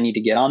 Pressure that I need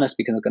to get on this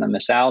because I'm going to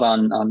miss out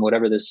on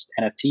whatever this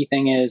NFT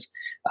thing is,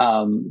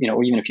 or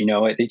even if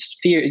it's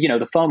fear,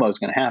 the FOMO is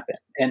going to happen.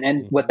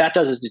 And what that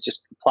does is it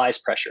just applies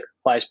pressure,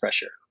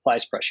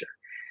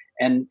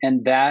 and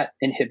that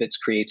inhibits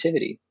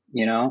creativity,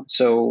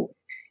 so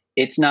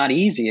it's not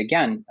easy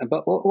again.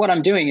 But what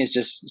I'm doing is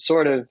just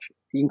sort of,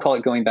 you can call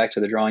it going back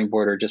to the drawing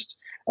board or just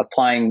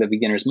applying the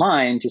beginner's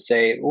mind to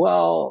say,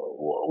 well,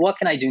 what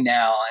can I do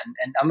now?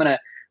 And I'm going to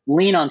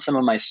lean on some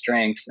of my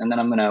strengths, and then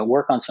I'm going to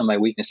work on some of my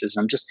weaknesses.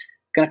 And I'm just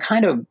going to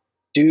kind of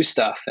do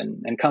stuff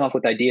and come up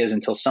with ideas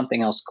until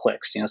something else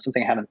clicks,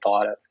 something I haven't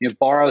thought of,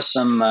 borrow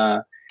some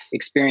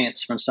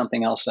experience from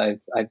something else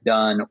I've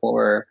done.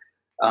 Or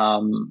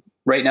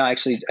right now,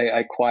 actually, I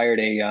acquired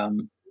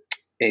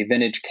a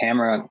vintage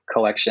camera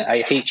collection.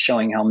 I hate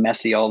showing how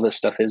messy all this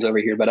stuff is over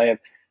here, but I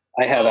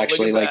have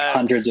actually like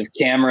hundreds of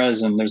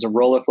cameras, and there's a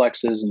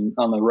Rolleiflexes, and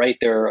on the right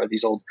there are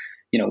these old,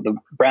 the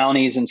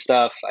brownies and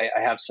stuff.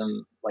 I have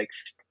some like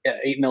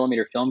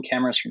 8mm film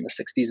cameras from the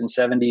 60s and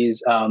 70s.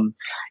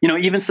 You know,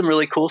 even some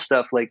really cool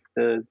stuff like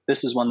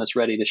this is one that's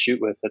ready to shoot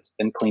with, that's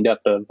been cleaned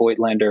up, the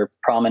Voigtlander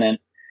Prominent,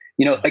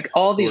 you know, like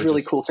all these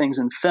really cool things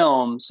in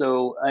film.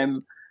 So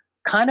I'm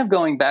kind of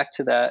going back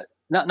to that.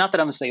 Not that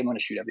I'm going to say I'm going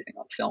to shoot everything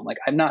on film. Like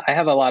I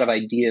have a lot of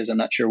ideas. I'm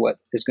not sure what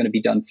is going to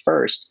be done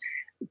first,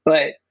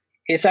 but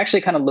it's actually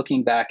kind of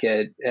looking back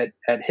at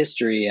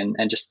history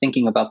and just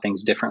thinking about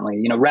things differently.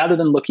 You know, rather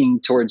than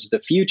looking towards the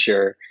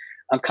future,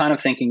 I'm kind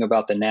of thinking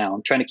about the now.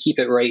 I'm trying to keep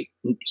it right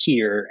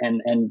here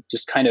and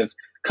just kind of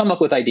come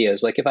up with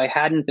ideas. Like if I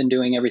hadn't been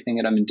doing everything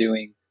that I've been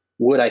doing,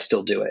 would I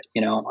still do it?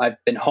 You know, I've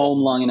been home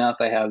long enough.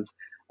 I have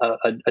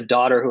a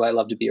daughter who I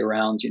love to be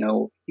around. You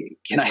know,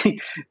 can I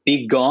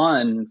be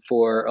gone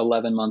for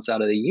 11 months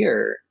out of the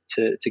year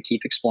to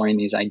keep exploring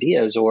these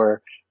ideas?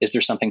 Or is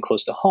there something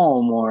close to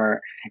home?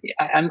 Or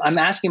I'm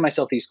asking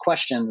myself these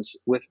questions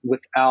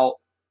without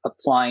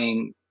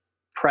applying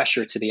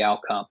pressure to the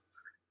outcome.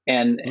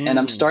 And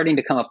I'm starting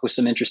to come up with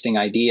some interesting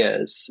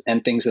ideas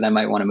and things that I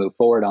might want to move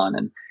forward on.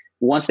 And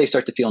once they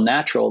start to feel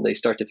natural, they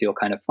start to feel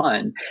kind of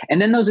fun.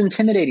 And then those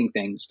intimidating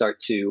things start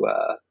to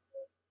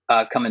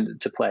come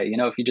into play. You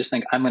know, if you just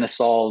think I'm going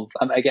to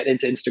I get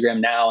into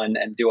Instagram now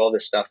and do all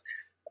this stuff,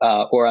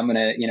 or I'm going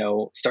to, you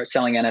know, start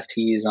selling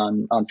NFTs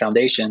on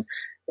Foundation.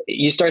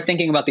 You start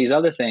thinking about these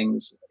other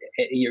things.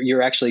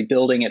 You're actually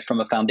building it from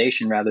a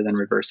foundation rather than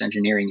reverse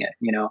engineering it.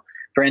 You know,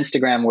 for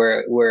Instagram,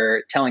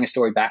 we're telling a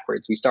story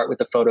backwards. We start with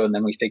the photo and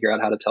then we figure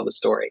out how to tell the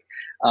story.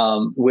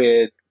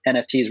 With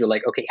NFTs, we're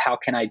like, okay, how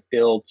can I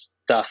build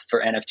stuff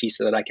for NFT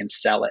so that I can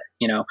sell it?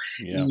 You know,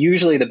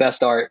 usually the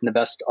best art and the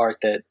best art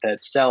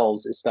that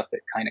sells is stuff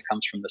that kind of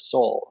comes from the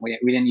soul. We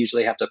didn't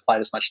usually have to apply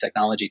this much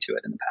technology to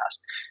it in the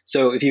past.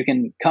 So if you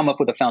can come up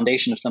with a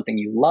foundation of something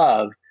you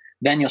love,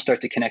 then you'll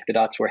start to connect the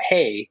dots where,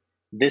 hey,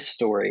 this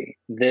story,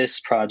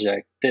 this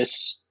project,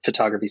 this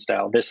photography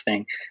style, this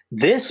thing,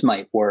 this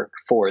might work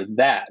for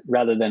that,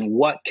 rather than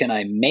what can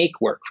I make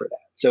work for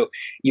that. So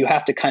you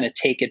have to kind of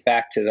take it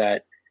back to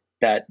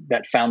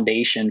that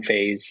foundation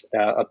phase.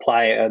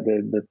 Apply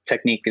the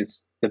technique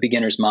is the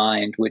beginner's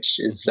mind, which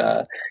is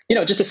you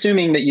know, just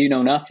assuming that you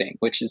know nothing.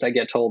 Which is, I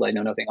get told I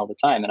know nothing all the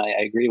time, and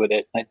I agree with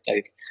it.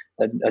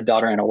 A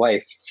daughter and a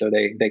wife, so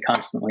they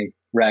constantly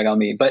rag on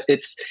me. But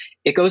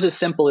it goes as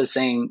simple as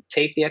saying,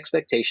 take the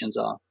expectations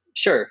off.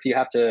 Sure, if you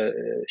have to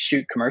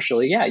shoot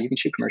commercially, yeah, you can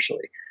shoot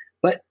commercially.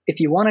 But if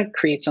you want to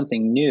create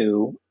something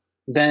new,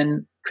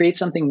 then create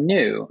something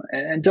new,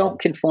 and don't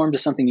conform to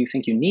something you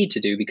think you need to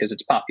do because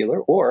it's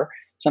popular, or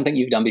something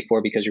you've done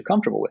before because you're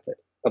comfortable with it.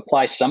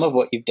 Apply some of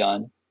what you've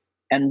done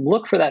and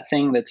look for that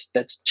thing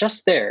that's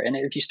just there. And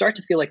if you start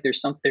to feel like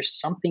there's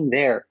something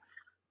there,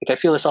 like I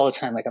feel this all the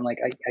time. Like I'm like,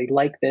 I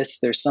like this.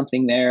 There's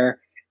something there.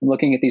 I'm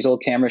looking at these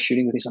old cameras,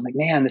 shooting with these. I'm like,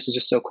 man, this is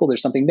just so cool.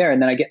 There's something there.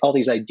 And then I get all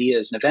these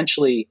ideas, and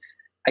eventually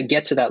I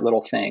get to that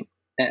little thing.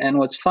 And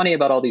what's funny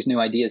about all these new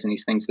ideas and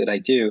these things that I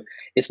do,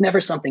 it's never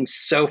something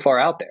so far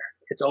out there.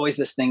 It's always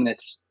this thing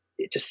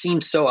it just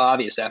seems so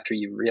obvious after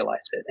you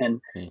realize it.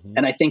 And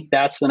I think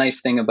that's the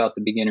nice thing about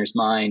the beginner's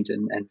mind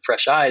and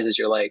fresh eyes, is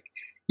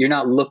you're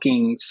not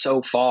looking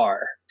so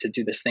far to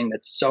do this thing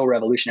that's so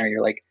revolutionary.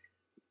 You're like,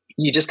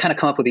 you just kind of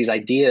come up with these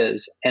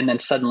ideas, and then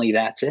suddenly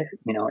that's it.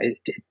 You know, it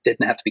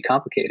didn't have to be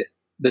complicated.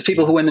 The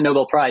people who win the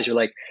Nobel Prize, you're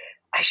like,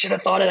 I should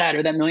have thought of that.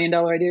 Or that $1 million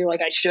idea, you're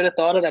like, I should have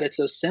thought of that. It's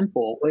so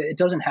simple. It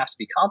doesn't have to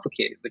be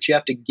complicated, but you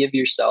have to give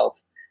yourself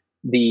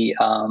the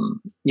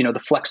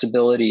the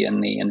flexibility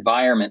and the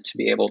environment to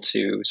be able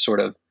to sort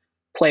of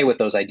play with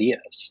those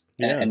ideas.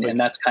 And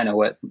that's kind of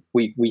what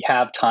we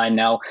have time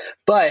now.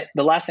 But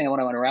the last thing I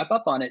want to wrap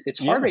up on it,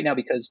 it's hard right now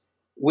because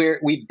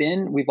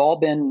we've all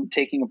been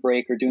taking a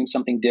break or doing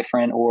something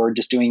different, or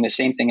just doing the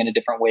same thing in a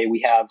different way.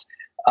 We have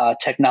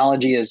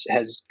technology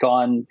has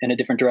gone in a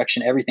different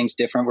direction. Everything's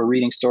different. We're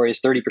reading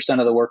stories. 30%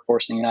 of the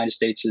workforce in the United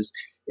States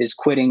is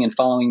quitting and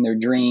following their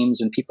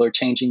dreams, and people are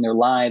changing their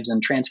lives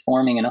and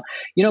transforming. And,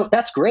 you know,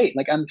 that's great.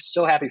 Like, I'm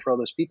so happy for all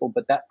those people,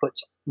 but that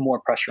puts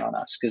more pressure on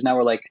us, because now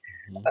we're like,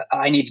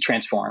 I need to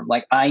transform.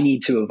 Like, I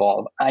need to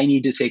evolve. I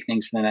need to take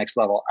things to the next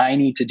level. I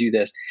need to do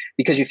this,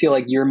 because you feel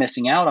like you're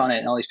missing out on it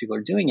and all these people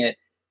are doing it.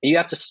 And you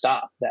have to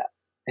stop that.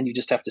 And you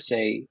just have to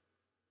say,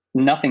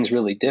 nothing's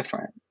really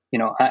different. You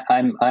know,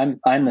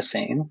 I'm the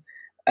same.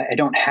 I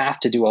don't have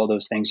to do all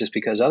those things just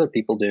because other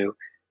people do.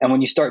 And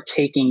when you start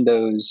taking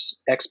those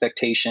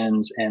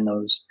expectations and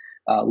those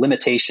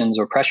limitations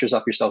or pressures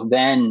off yourself,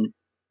 then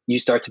you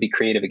start to be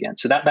creative again.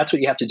 So that's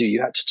what you have to do.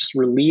 You have to just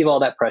relieve all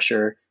that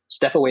pressure,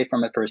 step away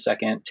from it for a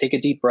second, take a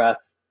deep breath,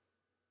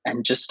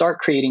 and just start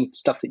creating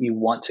stuff that you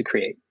want to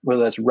create,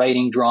 whether that's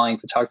writing, drawing,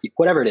 photography,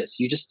 whatever it is.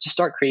 You just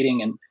start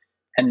creating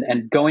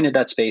and go into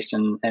that space,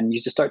 and you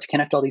just start to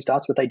connect all these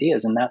dots with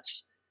ideas. And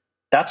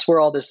that's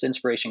where all this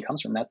inspiration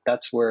comes from.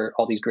 That's where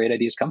all these great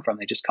ideas come from.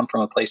 They just come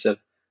from a place of,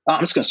 oh,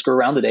 I'm just going to screw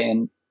around today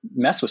and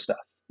mess with stuff,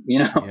 you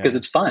know, because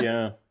it's fun.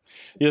 Yeah.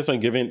 Yeah. It's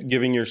like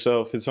giving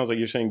yourself, it sounds like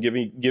you're saying,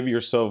 give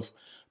yourself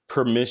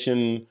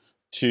permission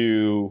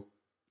to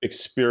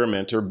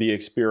experiment or be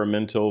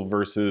experimental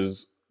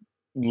versus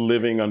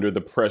living under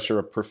the pressure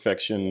of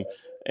perfection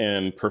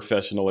and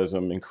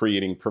professionalism and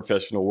creating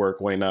professional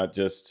work. Why not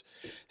just,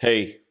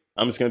 hey,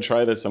 I'm just going to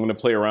try this. I'm going to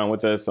play around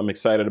with this. I'm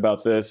excited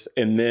about this.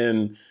 And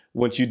then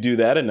once you do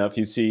that enough,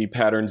 you see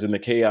patterns in the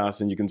chaos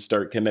and you can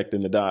start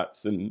connecting the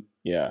dots. And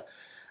yeah.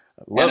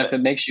 And if it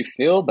makes you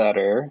feel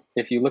better,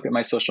 if you look at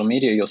my social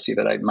media, you'll see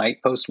that I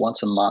might post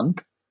once a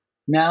month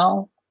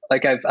now.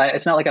 Like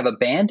it's not like I've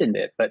abandoned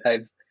it, but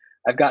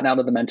I've gotten out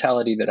of the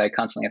mentality that I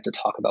constantly have to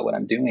talk about what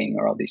I'm doing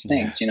or all these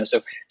things, Yes.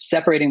 So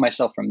separating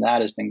myself from that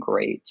has been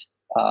great.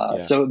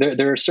 So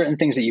there are certain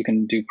things that you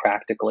can do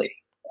practically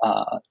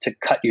to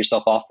cut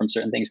yourself off from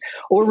certain things,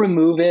 or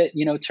remove it,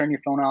 turn your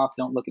phone off,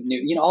 don't look at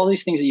new, all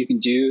these things that you can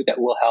do that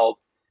will help,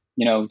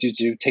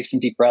 do take some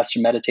deep breaths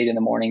or meditate in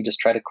the morning, just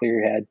try to clear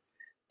your head.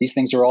 These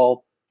things are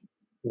all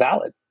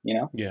valid,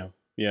 Yeah.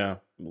 Yeah.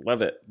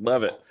 Love it.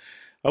 Love it.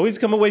 I always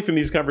come away from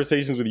these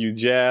conversations with you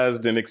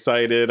jazzed and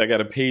excited. I got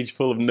a page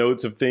full of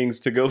notes of things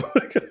to go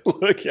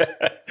look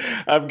at.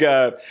 I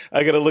got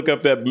to look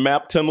up that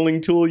map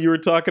tunneling tool you were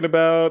talking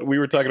about. We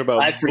were talking about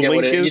I forget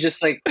what it is. You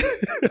just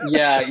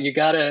you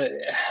gotta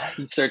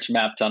search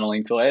map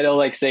tunneling tool.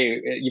 It'll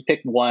say you pick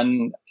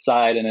one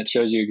side and it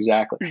shows you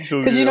exactly.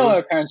 Because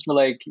our parents were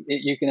like,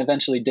 you can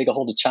eventually dig a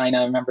hole to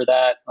China. Remember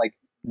that?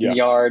 In the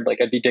yard,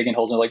 I'd be digging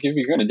holes and if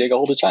you're going to dig a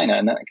hole to China,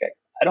 and then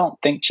I don't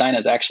think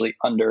China's actually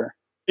under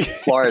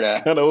Florida.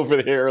 It's kind of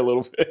over there a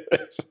little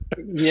bit.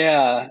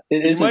 Yeah,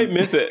 you might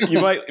miss it.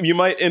 You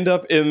might end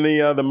up in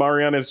the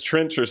Marianas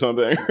Trench or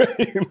something.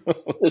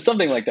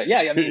 Something like that.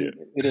 Yeah,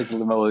 it is in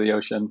the middle of the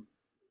ocean.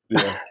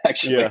 Yeah,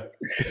 actually. Yeah.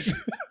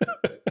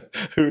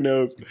 Who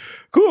knows?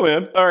 Cool,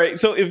 man. All right.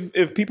 So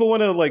if people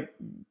want to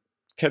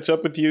catch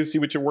up with you, see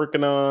what you're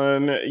working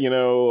on,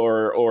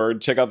 or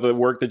check out the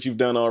work that you've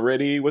done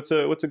already, what's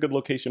a good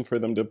location for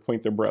them to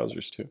point their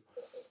browsers to?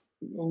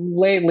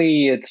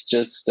 Lately, it's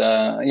just,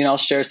 I'll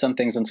share some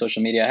things on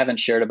social media. I haven't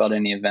shared about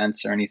any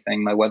events or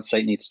anything. My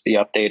website needs to be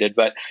updated.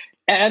 But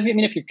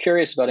if you're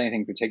curious about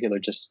anything in particular,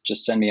 just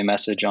send me a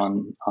message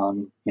on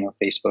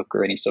Facebook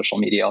or any social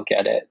media. I'll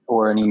get it,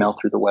 or an email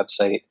through the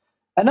website.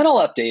 And then I'll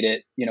update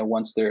it,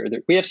 once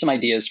we have some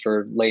ideas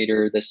for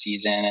later this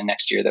season and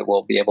next year that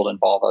we'll be able to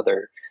involve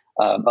other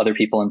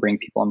people and bring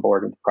people on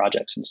board with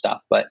projects and stuff.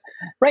 But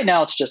right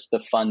now, it's just the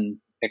fun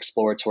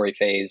exploratory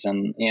phase.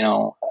 And,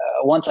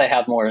 once I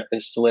have more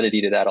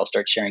solidity to that, I'll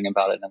start sharing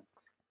about it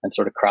and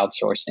sort of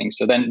crowdsourcing.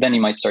 So then you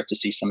might start to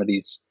see some of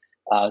these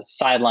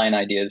sideline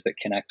ideas that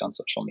connect on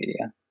social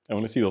media. I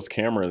want to see those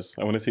cameras.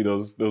 I want to see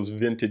those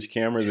vintage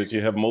cameras that you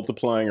have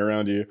multiplying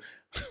around you.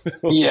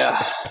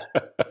 Yeah.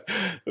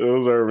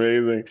 Those are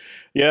amazing.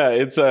 Yeah,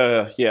 it's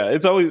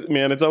always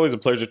a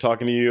pleasure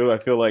talking to you. I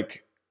feel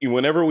like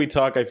whenever we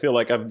talk, I feel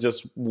like I've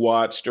just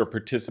watched or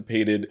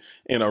participated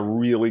in a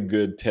really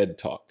good TED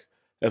Talk.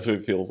 That's what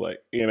it feels like.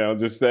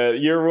 Just that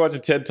you ever watch a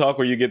TED Talk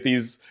where you get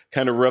these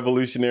kind of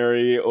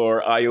revolutionary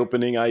or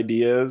eye-opening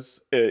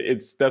ideas?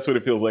 That's what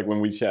it feels like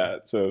when we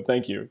chat. So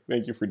thank you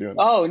for doing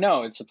that. Oh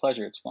no, it's a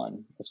pleasure. It's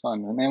fun.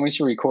 Man, we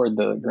should record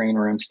the green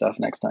room stuff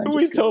next time.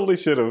 We totally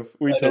should have.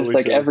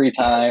 It's every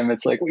time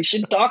it's we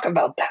should talk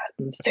about that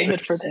and save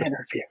it for the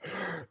interview.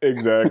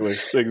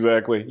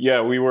 Exactly.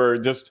 Yeah, we were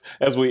just,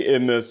 as we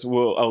end this,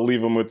 I'll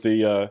leave them with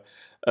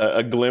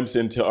a glimpse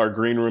into our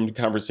green room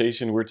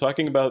conversation. We're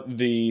talking about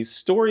the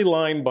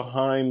storyline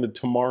behind the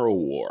Tomorrow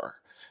War,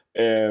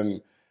 and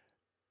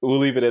we'll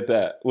leave it at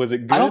that. Was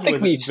it good? I don't think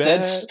we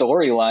said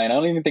storyline. I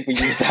don't even think we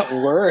used that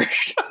word.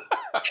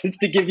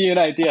 Just to give you an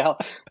idea how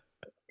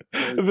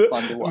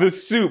the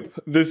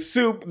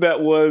soup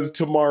that was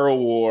Tomorrow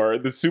War,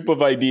 the soup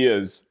of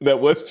ideas that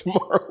was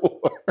Tomorrow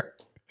War.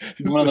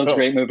 One of those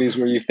great movies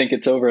where you think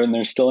it's over and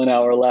there's still an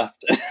hour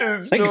left.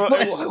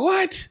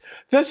 What?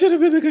 That should have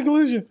been the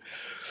conclusion.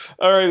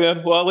 All right,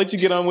 man. Well, I'll let you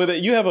get on with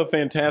it. You have a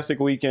fantastic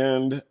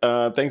weekend.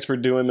 Thanks for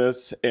doing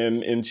this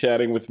and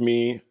chatting with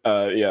me.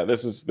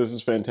 This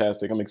is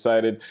fantastic. I'm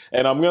excited,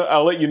 and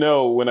I'll let you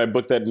know when I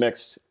book that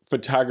next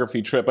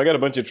photography trip. I got a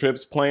bunch of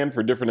trips planned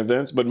for different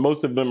events, but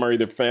most of them are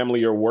either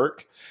family or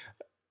work.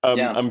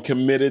 I'm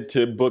committed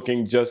to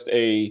booking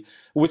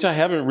which I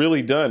haven't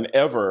really done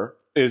ever,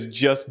 is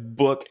just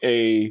book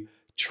a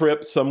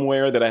trip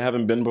somewhere that I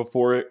haven't been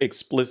before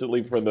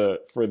explicitly for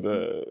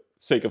the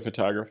sake of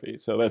photography.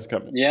 So that's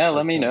coming. Yeah,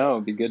 let me know.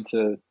 It'd be good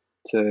to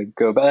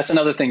go. But that's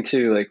another thing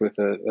too, I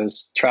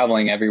was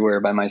traveling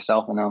everywhere by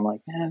myself, and I'm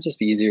it'd just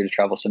be easier to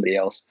travel with somebody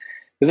else.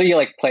 Because then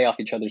you play off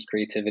each other's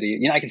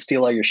creativity. I can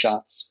steal all your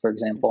shots, for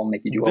example, and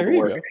make you do all the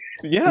work.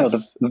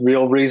 Yes. The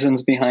real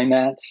reasons behind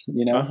that,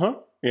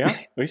 Yeah.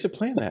 We should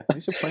plan that.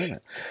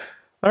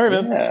 All right,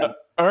 man. Yeah.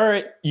 All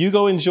right. You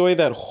go enjoy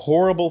that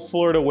horrible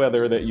Florida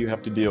weather that you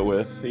have to deal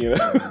with.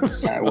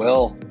 I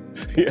will.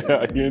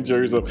 Yeah, you enjoy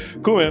yourself.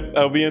 Cool, man.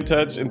 I'll be in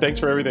touch, and thanks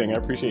for everything. I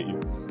appreciate you.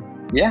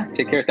 Yeah,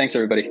 take care. Thanks,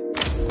 everybody.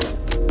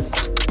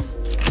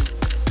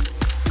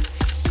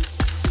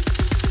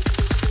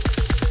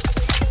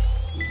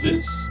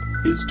 This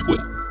is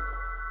TWiP.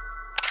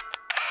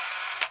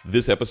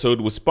 This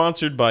episode was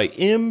sponsored by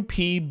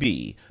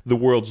MPB, the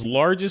world's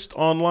largest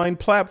online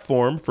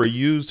platform for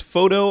used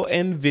photo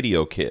and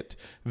video kit.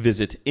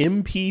 Visit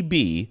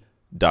mpb.com.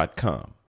 smugmug.com.